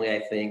 unfortunately, I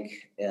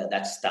think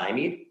that's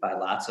stymied by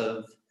lots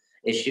of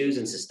issues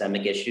and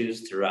systemic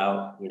issues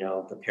throughout,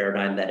 the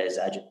paradigm that is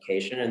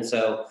education. And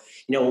so,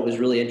 what was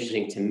really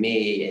interesting to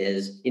me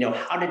is,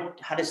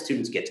 how did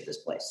students get to this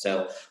place?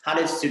 So how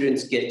did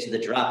students get to the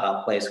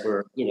dropout place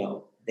where,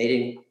 they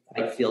didn't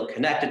quite feel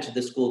connected to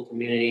the school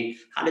community?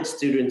 How did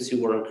students who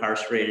were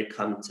incarcerated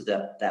come to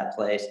that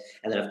place?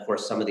 And then, of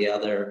course, some of the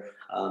other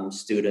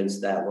students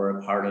that were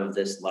a part of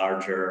this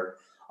larger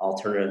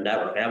alternative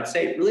network. And I would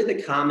say really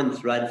the common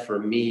thread for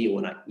me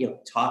when I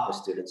talk with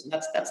students, and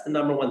that's the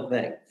number one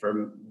thing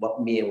for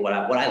what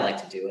I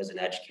like to do as an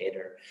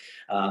educator.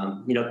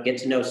 Get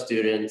to know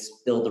students,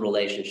 build the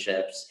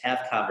relationships,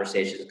 have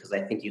conversations, because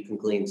I think you can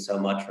glean so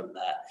much from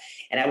that.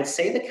 And I would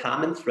say the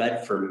common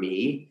thread for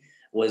me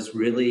was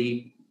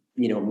really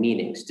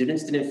meaning.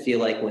 Students didn't feel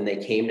like when they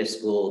came to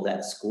school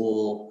that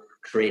school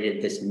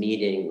created this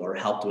meaning or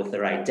helped with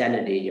their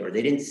identity, or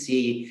they didn't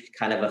see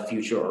kind of a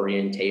future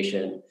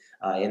orientation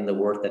in the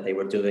work that they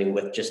were doing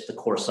with just the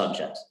core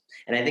subjects.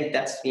 And I think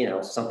that's,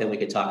 something we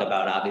could talk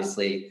about,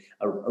 obviously,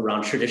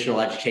 around traditional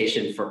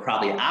education for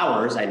probably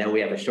hours. I know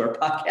we have a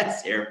short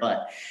podcast here,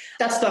 but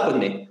that stuck with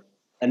me.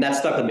 And that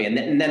stuck with me. And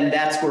then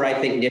that's where I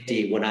think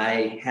NIFTY, when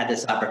I had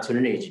this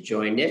opportunity to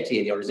join NIFTY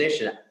in the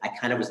organization, I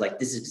kind of was like,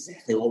 this is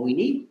exactly what we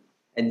need.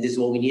 And this is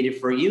what we needed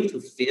for you to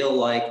feel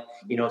like,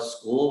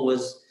 school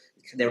was,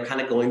 they were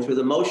kind of going through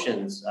the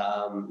motions,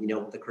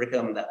 the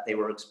curriculum that they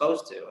were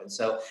exposed to. And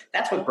so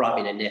that's what brought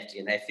me to NIFTY.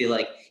 And I feel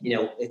like,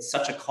 it's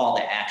such a call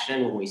to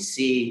action when we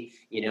see,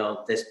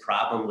 this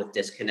problem with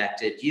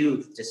disconnected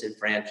youth,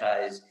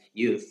 disenfranchised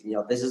youth.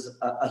 This is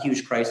a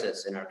huge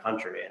crisis in our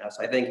country. And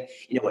so I think,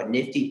 what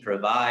NIFTY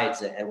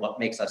provides and what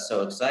makes us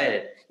so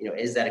excited,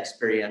 is that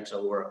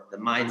experiential work, the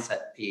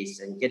mindset piece,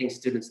 and getting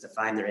students to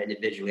find their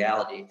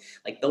individuality,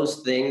 like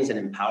those things,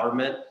 and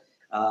empowerment.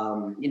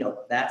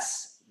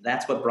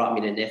 That's what brought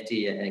me to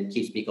NIFTY and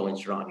keeps me going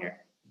strong here.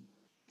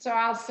 So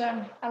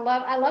awesome. I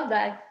love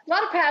that. A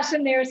lot of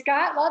passion there,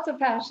 Scott. Lots of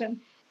passion.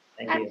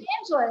 Thank you.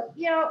 Angela,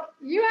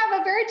 you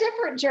have a very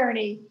different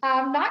journey,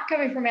 not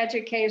coming from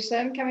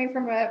education, coming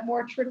from a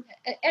more,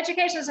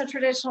 education is a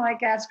traditional, I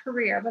guess,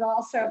 career, but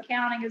also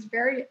accounting is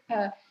very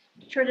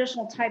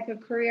traditional type of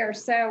career.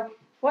 So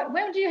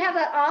when do you have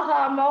that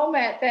aha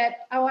moment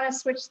that I want to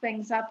switch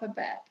things up a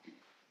bit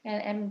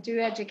and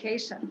do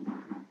education?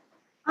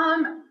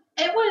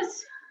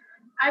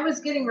 I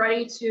was getting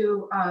ready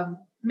to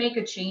make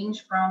a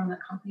change from the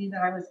company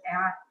that I was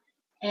at.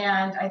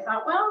 And I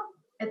thought, well,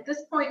 at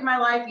this point in my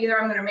life, either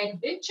I'm going to make a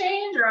big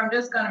change or I'm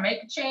just going to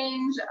make a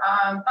change.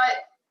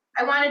 But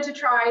I wanted to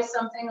try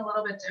something a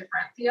little bit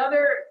different. The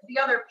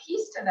other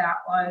piece to that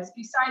was,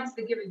 besides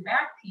the giving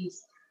back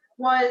piece,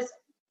 was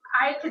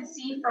I could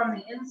see from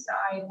the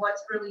inside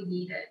what's really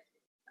needed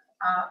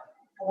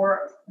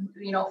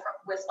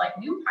with like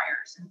new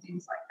hires and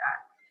things like that.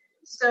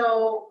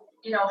 So,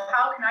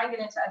 how can I get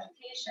into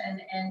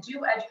education and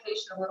do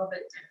education a little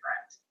bit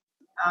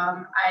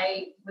different?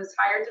 I was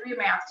hired to be a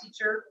math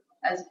teacher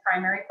as a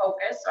primary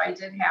focus. So I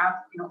did have,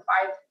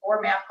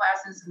 4 math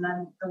classes and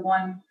then the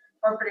one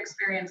corporate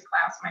experience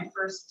class my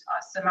first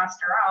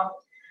semester out.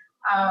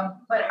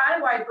 But how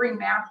do I bring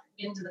math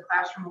into the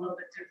classroom a little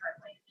bit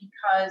differently?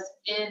 Because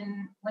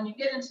when you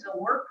get into the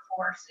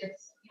workforce,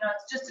 it's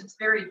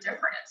very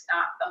different. It's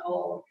not the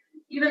whole,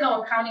 even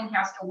though accounting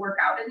has to work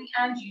out in the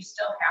end, you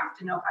still have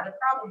to know how to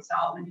problem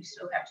solve, and you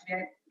still have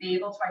to be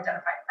able to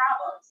identify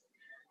problems.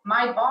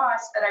 My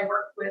boss that I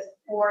worked with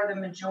for the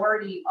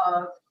majority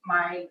of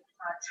my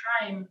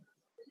time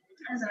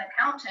as an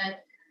accountant,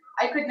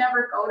 I could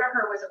never go to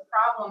her with a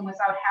problem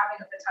without having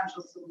a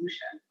potential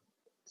solution.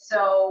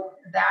 So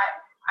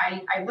that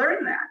I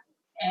learned that,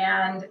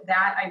 and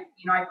that I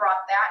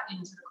brought that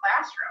into the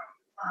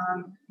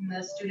classroom.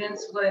 The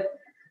students would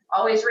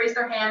always raise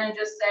their hand and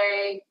just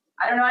say,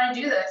 I don't know how to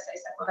do this. I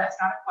said, well, that's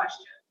not a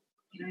question.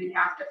 You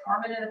have to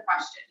form it in a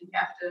question. You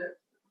have to,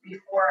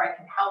 before I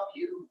can help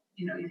you,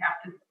 you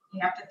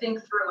have to think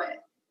through it.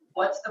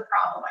 What's the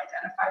problem?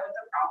 Identify what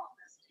the problem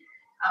is.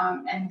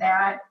 And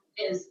that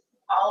is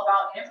all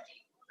about NIFTY.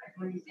 Like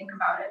when you think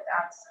about it,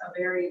 that's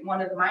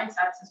one of the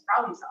mindsets is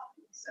problem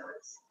solving. So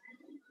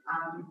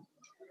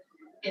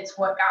it's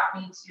what got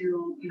me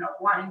to,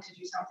 wanting to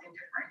do something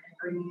different and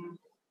bringing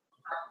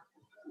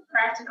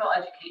practical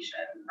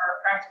education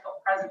or practical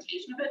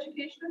presentation of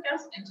education, I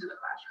guess, into the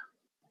classroom.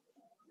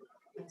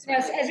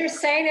 Yes, as you're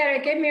saying that,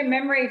 it gave me a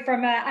memory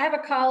from I have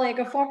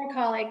a former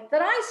colleague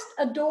that I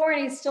adore,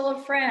 and he's still a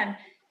friend.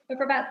 But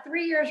for about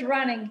 3 years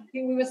running,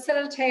 we would sit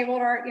at a table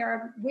at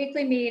our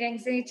weekly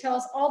meetings, and he'd tell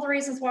us all the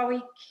reasons why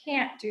we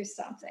can't do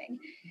something.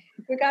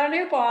 We got a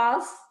new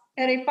boss,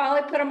 and he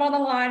finally put him on the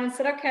line and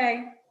said,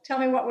 okay, tell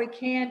me what we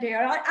can do.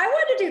 And I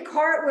wanted to do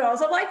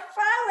cartwheels. I'm like,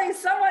 finally,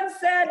 someone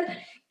said,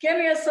 give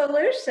me a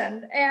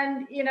solution.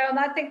 And, and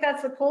I think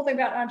that's the cool thing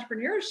about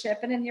entrepreneurship.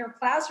 And in your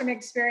classroom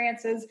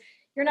experiences,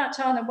 you're not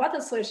telling them what the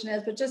solution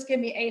is, but just give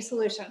me a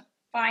solution.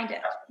 Find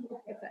it.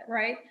 Work with it,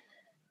 right?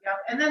 Yeah.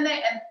 And then the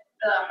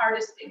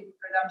hardest thing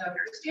for them to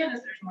understand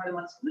is there's more than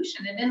one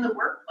solution. And in the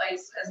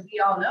workplace, as we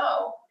all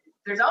know,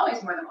 there's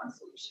always more than one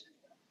solution.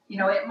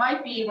 It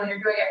might be when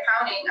you're doing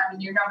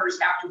accounting, your numbers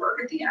have to work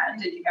at the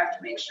end, and you have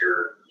to make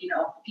sure,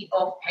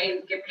 people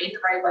get paid the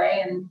right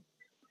way, and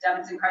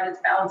debits and credits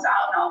balance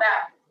out and all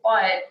that.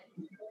 But,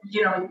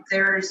 you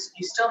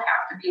still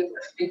have to be able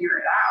to figure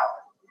it out.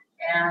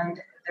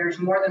 And there's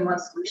more than one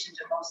solution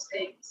to most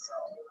things. So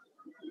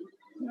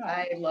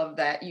I love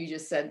that you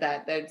just said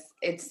that.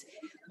 It's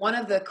one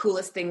of the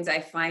coolest things I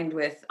find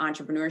with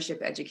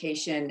entrepreneurship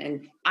education.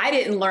 And I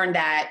didn't learn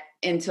that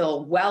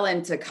until well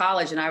into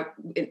college. And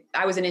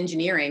I was in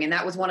engineering. And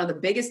that was one of the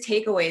biggest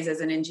takeaways as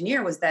an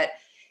engineer, was that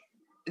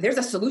there's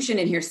a solution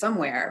in here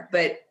somewhere.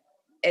 But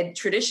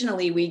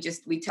traditionally, we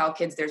tell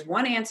kids there's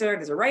one answer,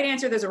 there's a right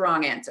answer, there's a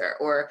wrong answer.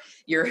 Or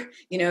you're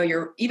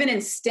even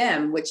in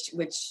STEM, which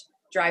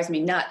drives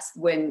me nuts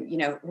when,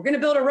 we're going to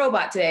build a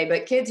robot today,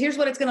 but kids, here's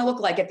what it's going to look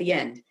like at the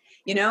end.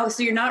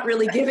 So you're not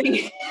really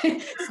giving,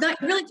 it's not,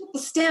 you really took the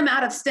STEM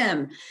out of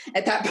STEM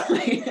at that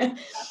point.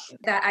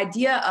 That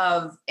idea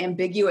of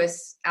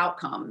ambiguous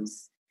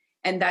outcomes.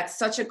 And that's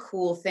such a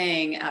cool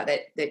thing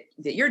that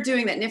you're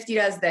doing, that NFTE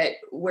does, that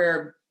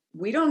where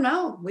we don't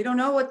know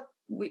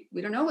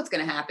what's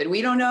going to happen.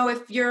 We don't know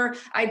if your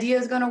idea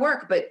is going to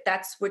work, but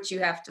that's what you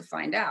have to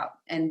find out.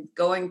 And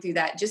going through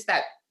that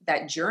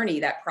journey,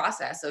 that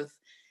process of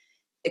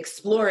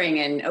exploring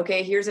and,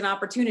 okay, here's an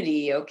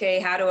opportunity.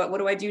 Okay, what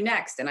do I do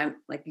next? And I'm,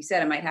 like you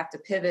said, I might have to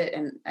pivot.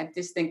 And I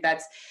just think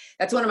that's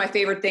one of my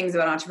favorite things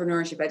about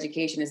entrepreneurship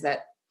education, is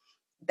that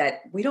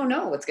we don't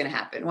know what's going to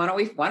happen. Why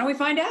don't we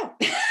find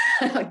out?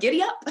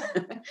 Giddy up.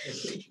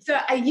 So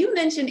you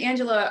mentioned,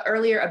 Angela,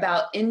 earlier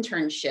about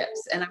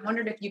internships, and I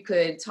wondered if you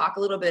could talk a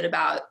little bit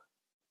about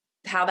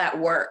how that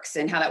works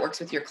and how that works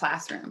with your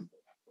classroom.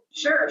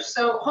 Sure.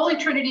 So Holy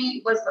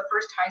Trinity was the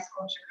first high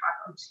school in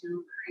Chicago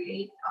to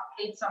create a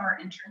paid summer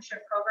internship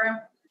program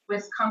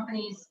with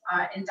companies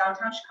in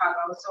downtown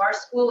Chicago. So our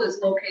school is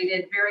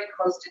located very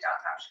close to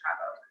downtown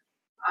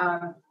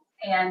Chicago.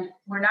 And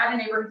we're not a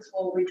neighborhood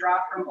school. We draw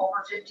from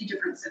over 50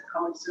 different zip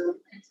codes. So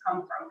kids come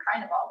from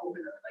kind of all over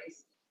the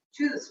place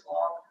to the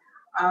school.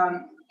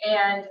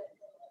 And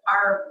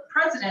our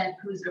president,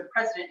 who's the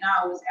president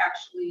now,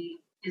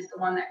 is the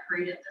one that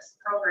created this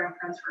program,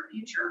 Friends for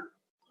Future,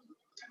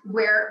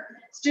 where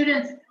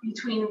students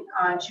between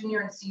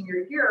junior and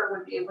senior year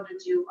would be able to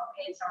do a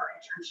paid summer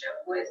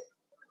internship with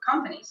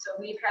companies. So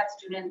we've had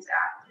students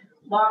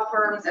at law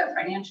firms, at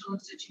financial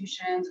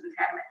institutions. We've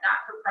had them at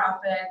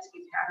not-for-profits.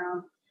 We've had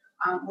them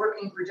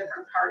working for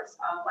different parts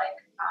of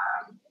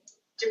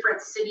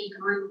different city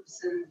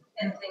groups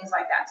and things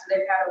like that. So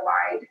they've had a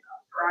wide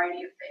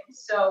variety of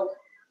things. So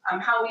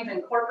how we've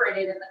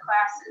incorporated in the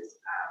classes,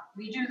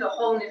 we do the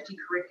whole NFTE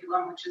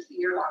curriculum, which is the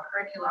year-long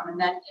curriculum. And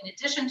then in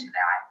addition to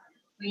that,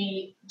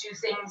 we do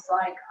things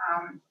like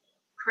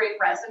create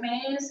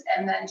resumes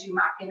and then do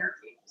mock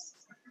interviews.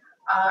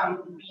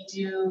 We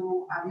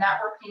do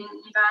networking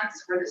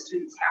events where the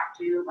students have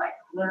to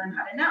learn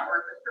how to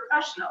network with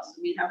professionals.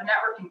 So we have a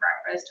networking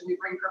breakfast, and we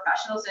bring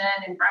professionals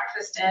in and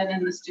breakfast in,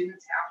 and the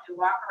students have to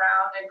walk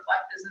around and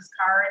collect business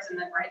cards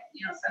and then write,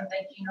 send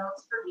thank you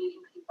notes for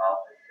meeting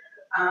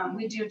people.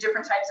 We do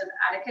different types of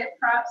etiquette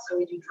prep. So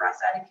we do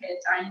dress etiquette,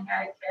 dining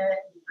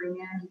etiquette. We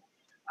bring in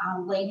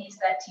ladies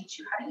that teach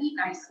you how to eat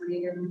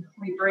nicely, and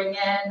we bring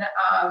in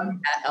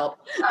that help.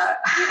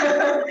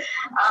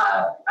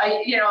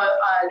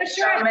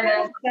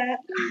 Gentleman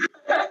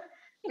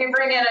we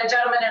bring in a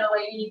gentleman and a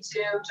lady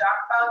to talk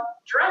about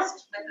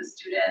dress with the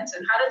students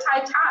and how to tie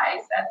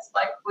ties. That's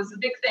was the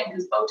big thing,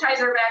 because bow ties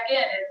are back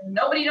in and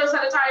nobody knows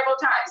how to tie a bow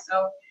tie.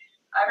 So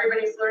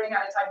everybody's learning how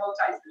to tie bow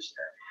ties this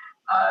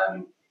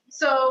year.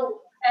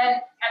 And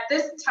at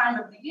this time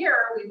of the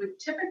year, we would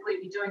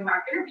typically be doing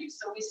mock interviews.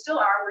 So we still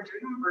are, we're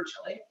doing them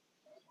virtually.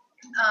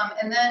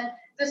 And then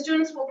the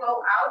students will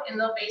go out and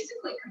they'll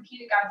basically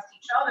compete against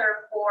each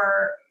other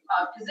for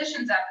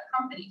positions at the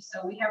company.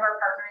 So we have our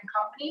partnering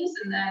companies,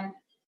 and then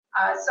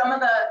some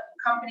of the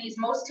companies,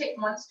 most take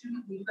one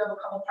student. We do have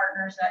a couple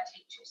partners that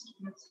take 2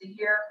 students a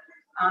year.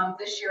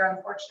 This year,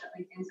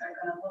 unfortunately, things are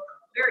going to look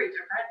very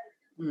different.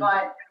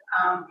 But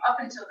up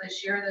until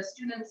this year, the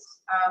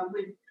students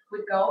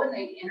would go and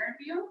they'd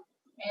interview,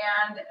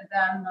 and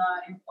then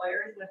the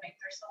employers would make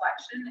their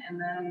selection, and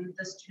then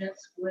the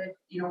students would,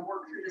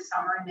 work through the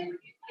summer and they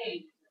would get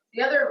paid.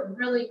 The other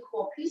really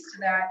cool piece to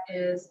that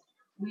is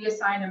we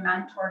assign a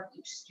mentor to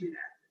each student.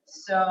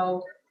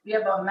 So we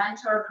have a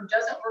mentor who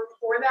doesn't work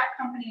for that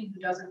company,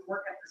 who doesn't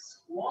work at the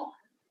school,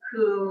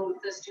 who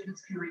the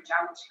students can reach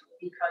out to,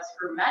 because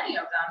for many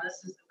of them,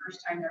 this is the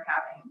first time they're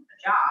having a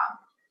job.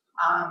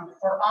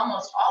 For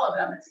almost all of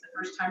them, it's the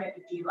first time it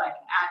would be at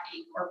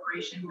a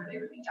corporation where they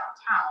would be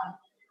downtown.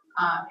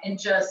 And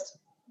just,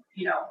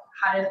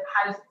 how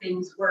does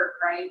things work,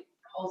 right?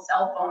 The whole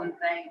cell phone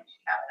thing. Do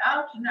you have it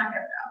out? Do you not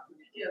have it out? What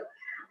do you do?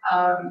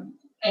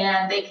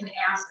 And they can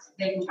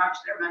talk to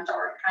their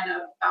mentor and kind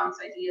of bounce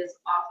ideas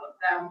off of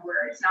them,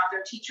 where it's not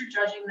their teacher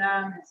judging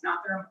them, it's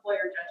not their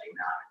employer judging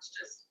them, it's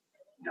just,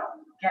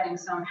 getting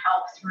some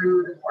help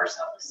through the course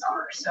of the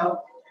summer.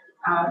 So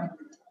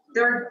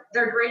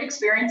they're great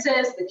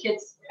experiences. The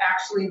kids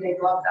they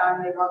love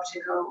them. They love to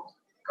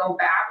go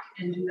back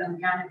and do them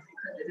again if they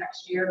could the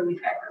next year.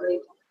 We've had really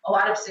a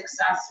lot of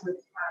success with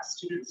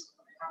students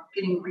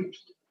getting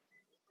repeat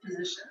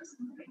positions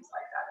and things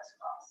like that as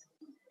well.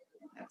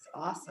 That's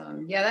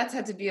awesome. Yeah, that's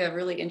had to be a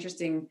really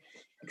interesting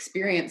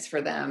experience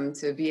for them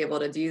to be able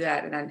to do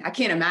that. And I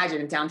can't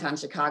imagine in downtown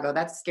Chicago.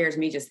 That scares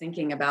me just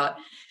thinking about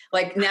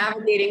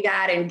navigating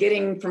that and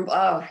getting from,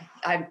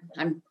 I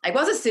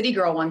was a city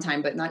girl one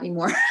time, but not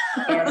anymore.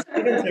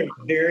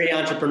 Very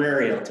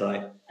entrepreneurial,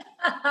 Toy.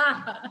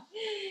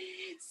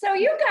 So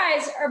you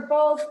guys are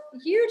both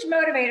huge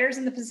motivators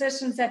in the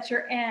positions that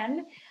you're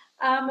in.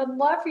 I'd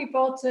love for you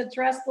both to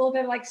address a little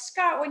bit,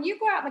 Scott, when you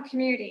go out in the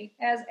community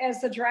as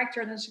the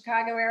director in the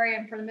Chicago area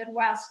and for the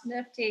Midwest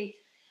NFTE,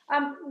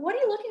 What are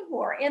you looking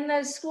for in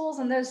those schools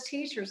and those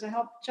teachers to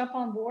help jump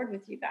on board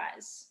with you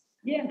guys?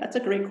 Yeah, that's a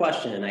great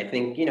question. And I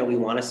think, you know, we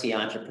want to see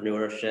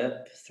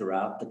entrepreneurship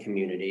throughout the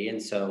community. And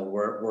so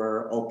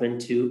we're open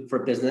for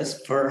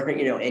business for,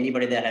 you know,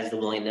 anybody that has the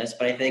willingness.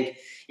 But I think,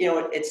 you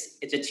know, it's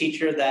a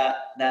teacher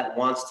that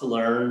wants to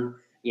learn,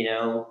 you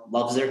know,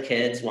 loves their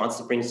kids, wants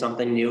to bring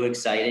something new,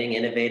 exciting,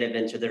 innovative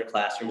into their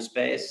classroom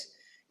space.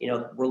 You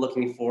know, we're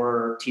looking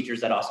for teachers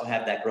that also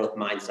have that growth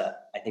mindset.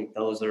 I think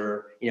those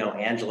are, you know,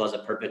 Angela's a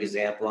perfect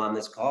example on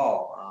this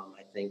call.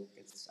 I think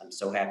I'm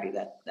so happy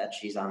that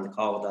she's on the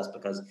call with us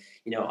because,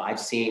 you know, I've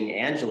seen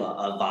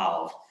Angela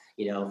evolve,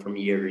 you know, from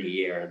year to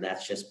year. And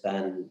that's just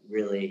been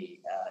really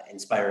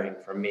inspiring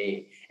for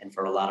me and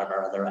for a lot of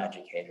our other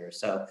educators.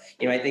 So,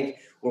 you know, I think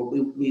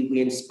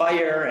we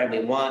inspire and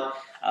we want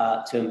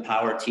to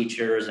empower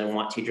teachers and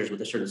want teachers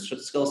with a certain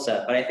skill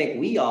set. But I think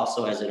we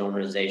also, as an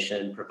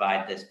organization,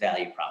 provide this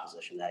value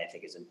proposition that I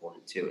think is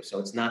important too. So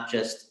it's not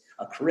just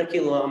a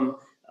curriculum,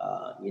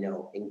 you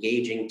know,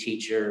 engaging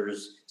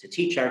teachers to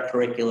teach our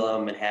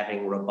curriculum and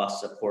having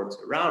robust supports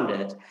around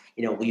it.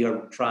 You know, we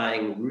are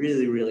trying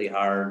really, really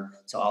hard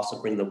to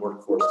also bring the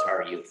workforce to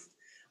our youth.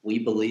 We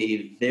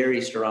believe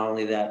very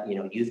strongly that, you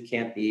know, youth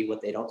can't be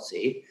what they don't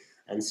see.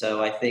 And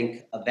so I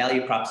think a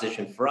value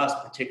proposition for us,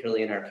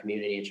 particularly in our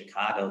community in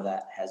Chicago,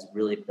 that has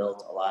really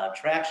built a lot of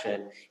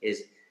traction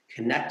is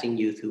connecting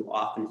youth who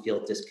often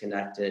feel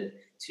disconnected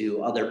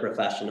to other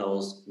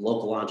professionals,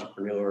 local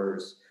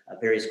entrepreneurs,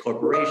 various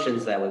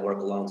corporations that we work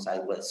alongside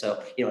with.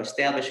 So, you know,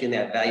 establishing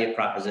that value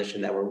proposition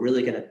that we're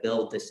really going to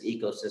build this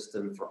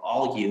ecosystem for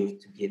all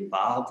youth to be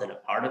involved and a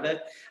part of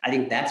it. I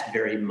think that's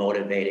very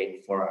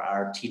motivating for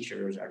our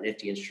teachers, our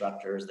NIFTE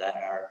instructors that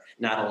are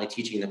not only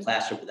teaching in the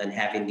classroom, but then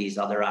having these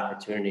other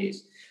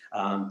opportunities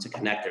to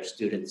connect their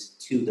students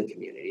to the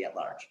community at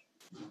large.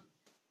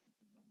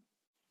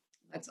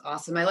 That's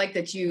awesome. I like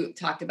that you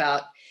talked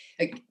about,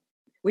 like,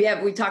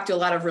 we talked to a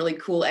lot of really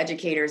cool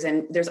educators,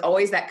 and there's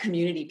always that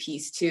community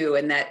piece too.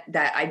 And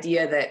that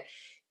idea that,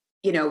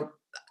 you know,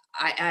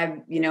 I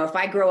you know, if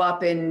I grow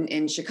up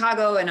in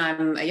Chicago and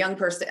I'm a young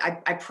person,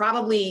 I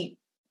probably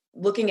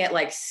looking at,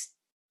 like,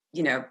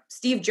 you know,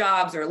 Steve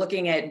Jobs or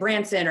looking at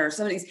Branson or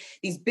some of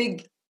these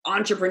big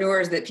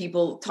entrepreneurs that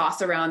people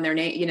toss around their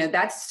name, you know,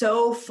 that's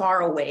so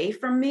far away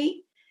from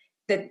me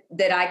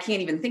that I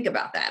can't even think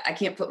about that. I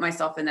can't put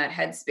myself in that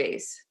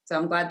headspace. So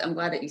I'm glad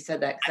that you said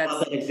that. I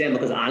love that example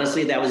because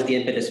honestly, that was the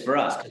impetus for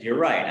us. Because you're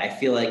right. I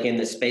feel like in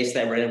the space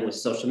that we're in with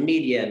social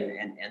media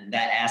and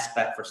that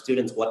aspect for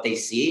students, what they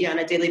see on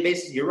a daily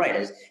basis, you're right,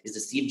 is the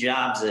Steve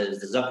Jobs,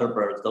 is the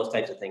Zuckerbergs, those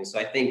types of things. So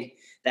I think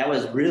that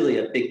was really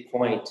a big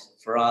point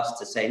for us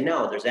to say,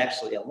 no, there's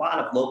actually a lot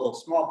of local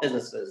small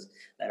businesses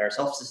that are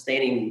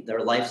self-sustaining their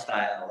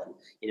lifestyle and,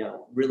 you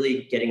know,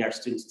 really getting our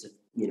students to,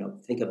 you know,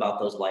 think about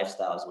those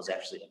lifestyles was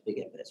actually a big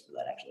impetus for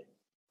that, actually.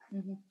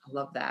 Mm-hmm. I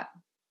love that.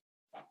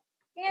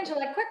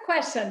 Angela, quick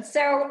question.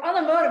 So on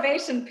the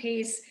motivation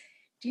piece,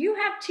 do you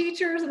have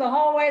teachers in the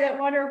hallway that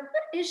wonder,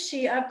 what is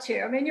she up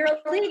to? I mean, you're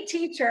a lead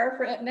teacher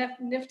for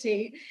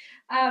NIFTE.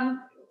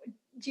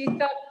 Do you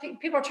feel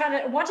people are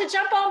trying to want to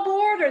jump on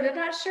board, or they're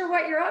not sure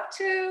what you're up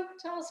to?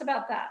 Tell us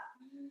about that.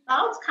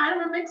 Well, it's kind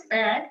of a mixed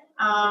bag.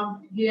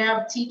 You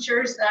have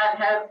teachers that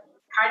have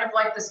kind of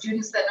like the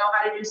students that know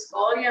how to do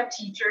school. You have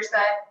teachers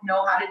that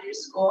know how to do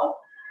school,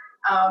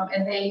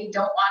 and they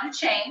don't want to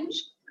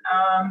change.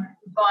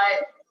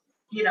 But,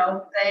 you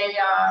know,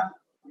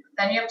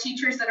 then you have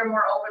teachers that are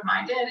more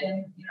open-minded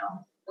and, you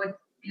know, would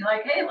be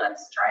like, hey,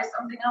 let's try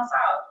something else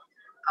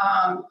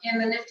out. In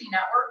the NIFTE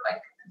network,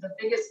 like, the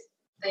biggest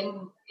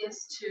thing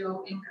is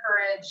to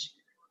encourage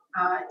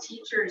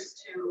teachers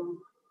to,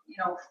 you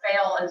know,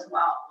 fail as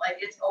well. Like,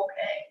 it's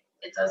okay.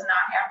 It does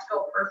not have to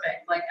go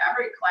perfect. Like,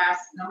 every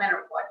class, no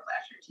matter what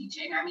class you're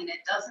teaching, I mean, it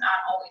does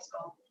not always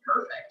go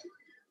perfect.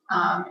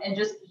 And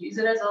just use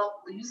it as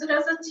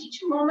a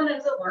teaching moment,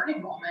 as a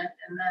learning moment,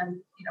 and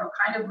then, you know,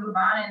 kind of move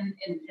on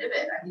and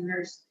pivot. I mean,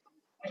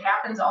 it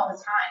happens all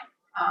the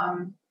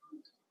time.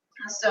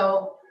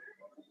 So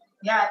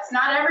yeah, it's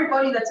not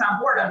everybody that's on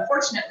board,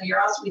 unfortunately, or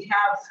else we'd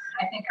have,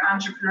 I think,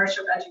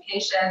 entrepreneurship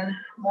education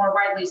more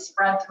widely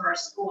spread through our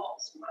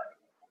schools.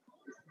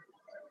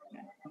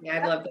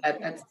 Yeah, I love that.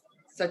 That's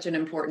such an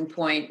important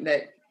point.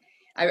 That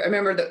I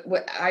remember that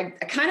I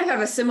kind of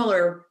have a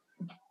similar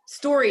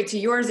story to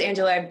yours,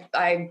 Angela.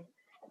 I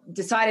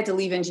decided to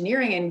leave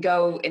engineering and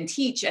go and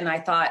teach. And I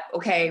thought,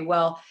 okay,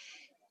 well,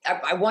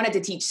 I wanted to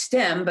teach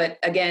STEM, but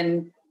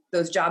again,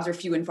 those jobs are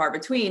few and far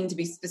between to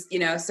be, you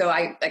know, so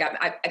I got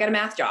a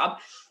math job.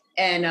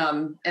 And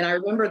I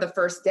remember the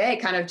first day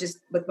kind of just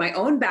with my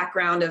own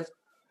background of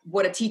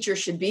what a teacher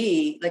should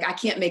be, like, I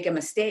can't make a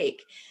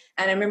mistake.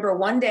 And I remember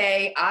one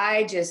day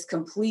I just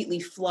completely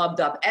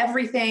flubbed up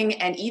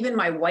everything. And even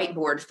my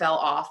whiteboard fell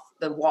off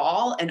the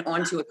wall and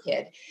onto a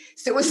kid.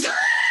 So it was,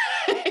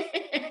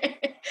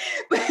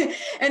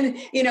 and,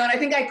 you know, and I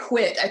think I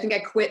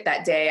quit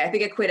that day. I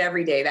think I quit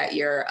every day that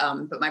year.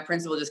 But my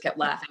principal just kept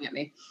laughing at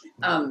me.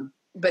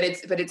 but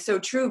it's so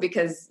true,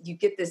 because you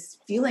get this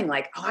feeling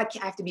like, oh, I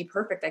have to be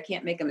perfect. I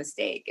can't make a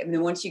mistake. And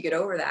then once you get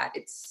over that,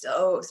 it's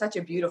such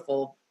a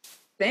beautiful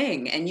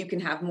thing, and you can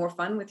have more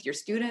fun with your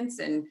students.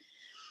 And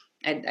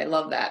I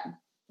love that.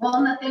 Well,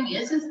 and the thing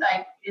is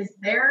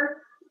they're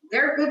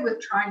good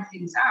with trying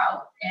things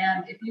out.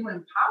 And if you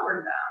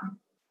empower them,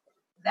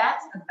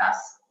 that's the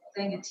best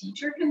thing a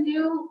teacher can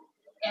do,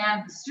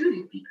 and the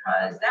student,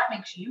 because that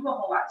makes you a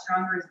whole lot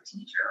stronger as a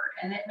teacher,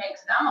 and it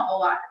makes them a whole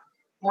lot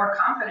more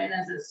confident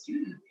as a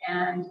student.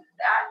 And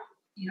that,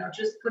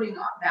 just putting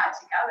all that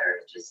together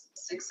is just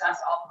success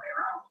all the way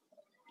around.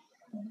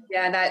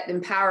 Yeah, that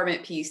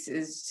empowerment piece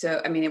is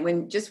so, I mean,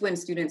 when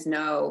students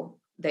know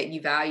that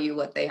you value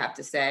what they have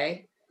to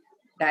say,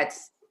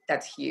 that's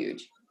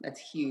huge. That's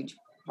a huge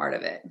part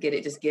of it.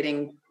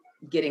 Getting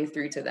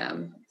through to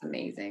them. It's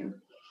amazing.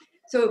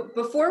 So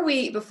before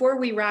we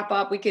wrap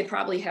up, we could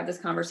probably have this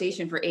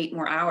conversation for 8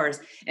 more hours,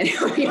 and it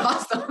would be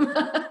awesome.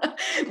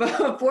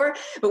 but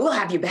we'll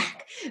have you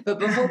back. But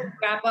before we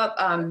wrap up,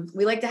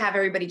 we like to have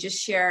everybody just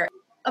share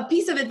a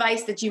piece of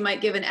advice that you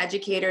might give an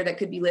educator that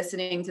could be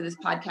listening to this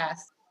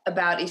podcast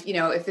about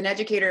if an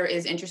educator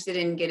is interested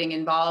in getting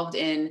involved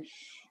in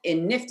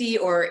NFTE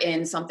or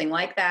in something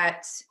like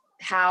that.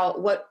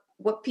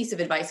 What piece of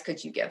advice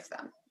could you give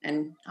them?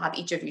 And I'll have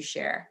each of you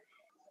share.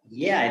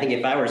 Yeah, I think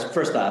if I were,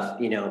 first off,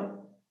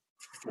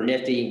 for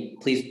NFTE,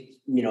 please,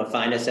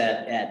 find us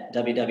at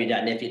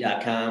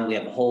www.nifty.com. We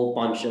have a whole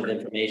bunch of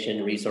information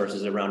and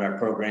resources around our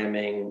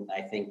programming.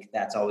 I think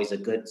that's always a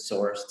good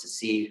source to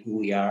see who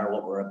we are,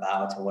 what we're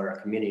about, and what our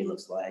community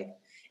looks like.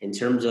 In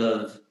terms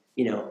of,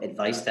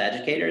 advice to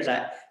educators,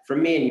 for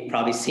me, and you've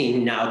probably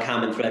seen now a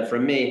common thread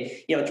from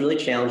me, it's really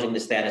challenging the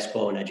status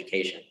quo in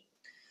education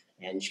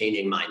and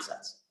changing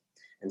mindsets.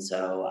 And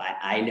so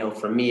I know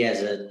for me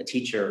as a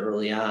teacher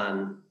early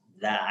on,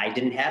 that I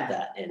didn't have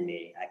that in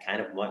me. I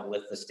kind of went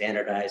with the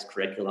standardized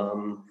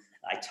curriculum.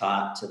 I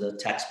taught to the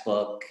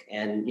textbook,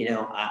 and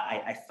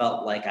I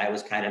felt like I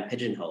was kind of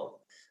pigeonholed.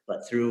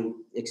 But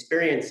through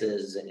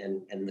experiences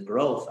and the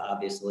growth,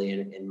 obviously,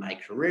 in my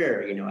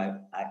career,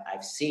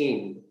 I've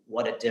seen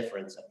what a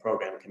difference a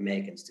program can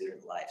make in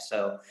student life.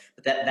 So,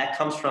 but that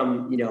comes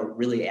from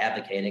really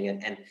advocating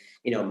and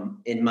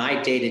in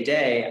my day to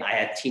day, I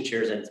had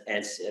teachers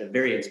and a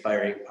very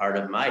inspiring part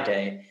of my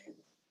day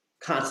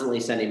constantly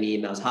sending me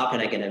emails. How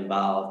can I get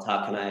involved?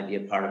 How can I be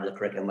a part of the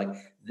curriculum?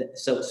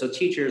 So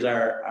teachers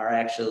are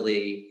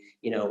actually,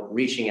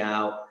 reaching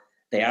out.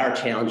 They are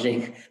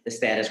challenging the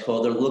status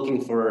quo. They're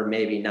looking for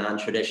maybe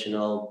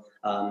non-traditional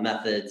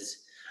methods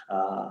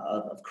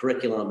of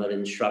curriculum, of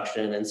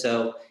instruction. And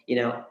so,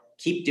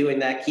 keep doing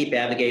that, keep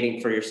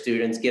advocating for your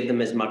students, give them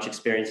as much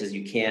experience as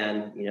you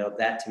can.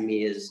 That to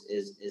me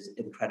is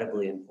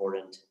incredibly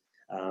important.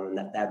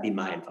 That'd be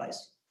my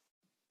advice.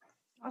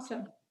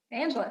 Awesome.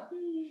 Angela.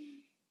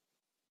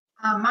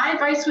 My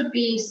advice would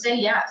be say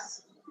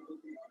yes.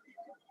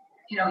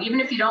 Even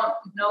if you don't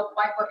know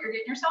quite what you're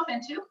getting yourself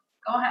into,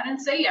 go ahead and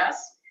say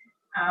yes.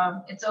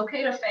 It's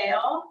okay to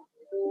fail,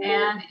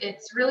 and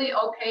it's really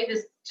okay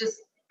to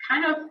just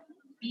kind of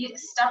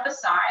step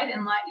aside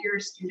and let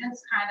your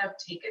students kind of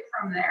take it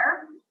from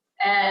there,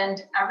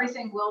 and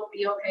everything will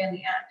be okay in the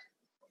end.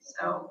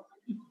 So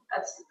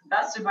that's the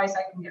best advice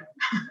I can give.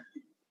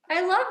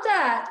 I love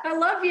that. I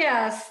love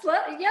yes.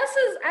 Yes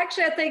is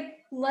actually, I think,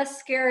 less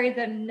scary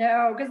than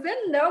no, because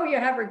then no, you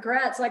have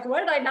regrets. Like,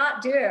 what did I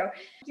not do?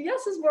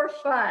 Yes is more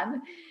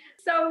fun.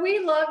 So we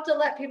love to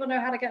let people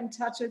know how to get in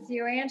touch with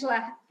you.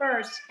 Angela,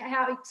 first,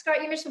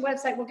 Scott, you mentioned the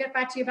website. We'll get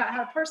back to you about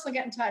how to personally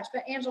get in touch.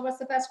 But Angela, what's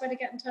the best way to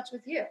get in touch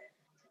with you?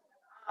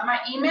 My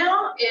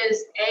email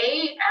is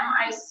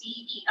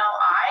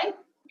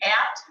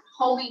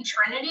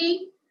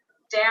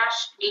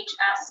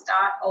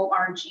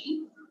amiceli@holytrinity-hs.org.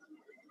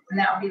 And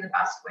that would be the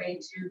best way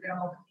to get a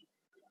hold of me.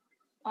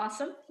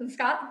 Awesome. And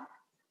Scott?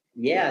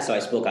 Yeah, so I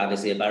spoke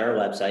obviously about our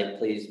website.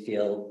 Please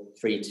feel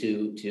free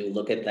to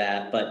look at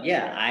that. But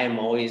yeah, I am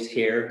always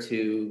here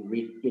to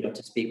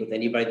speak with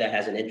anybody that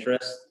has an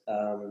interest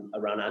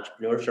around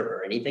entrepreneurship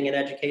or anything in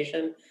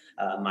education.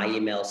 My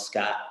email is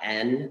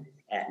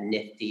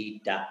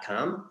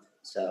scottn@nifty.com.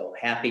 So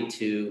happy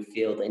to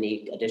field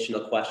any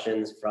additional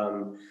questions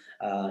from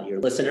your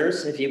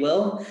listeners, if you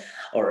will,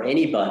 or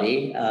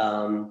anybody.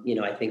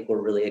 I think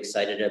we're really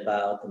excited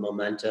about the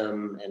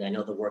momentum, and I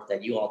know the work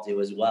that you all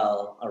do as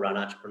well around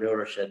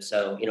entrepreneurship.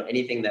 So,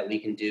 anything that we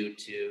can do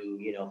to,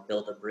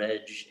 build a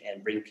bridge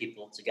and bring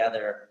people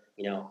together,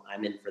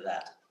 I'm in for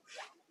that.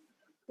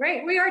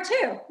 Great. We are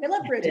too. We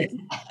love bridges.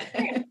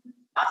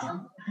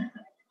 Awesome.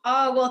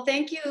 Oh, well,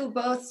 thank you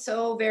both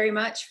so very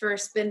much for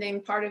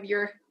spending part of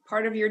your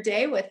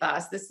day with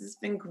us. This has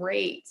been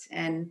great.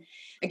 And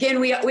again,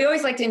 we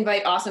always like to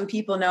invite awesome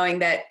people, knowing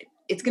that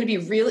it's going to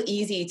be real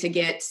easy to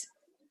get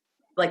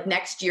like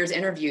next year's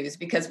interviews,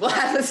 because we'll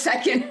have a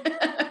second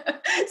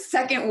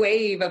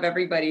wave of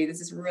everybody.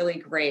 This is really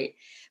great.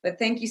 But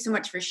thank you so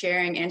much for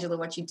sharing, Angela,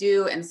 what you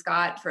do, and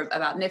Scott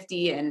about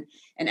NFTE and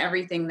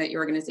everything that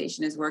your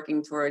organization is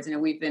working towards.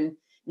 We've been,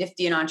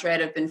 NFTE and EntreEd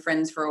have been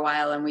friends for a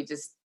while, and we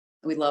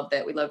love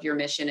that. We love your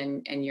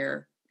mission and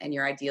your and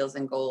your ideals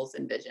and goals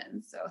and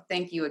visions. So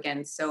thank you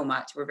again so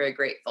much. We're very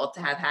grateful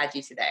to have had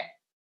you today.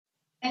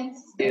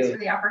 Thanks for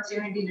the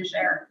opportunity to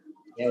share.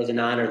 Yeah, it was an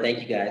honor.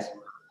 Thank you, guys.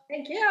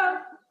 Thank you.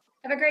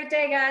 Have a great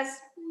day, guys.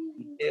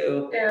 You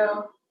too. You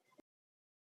too.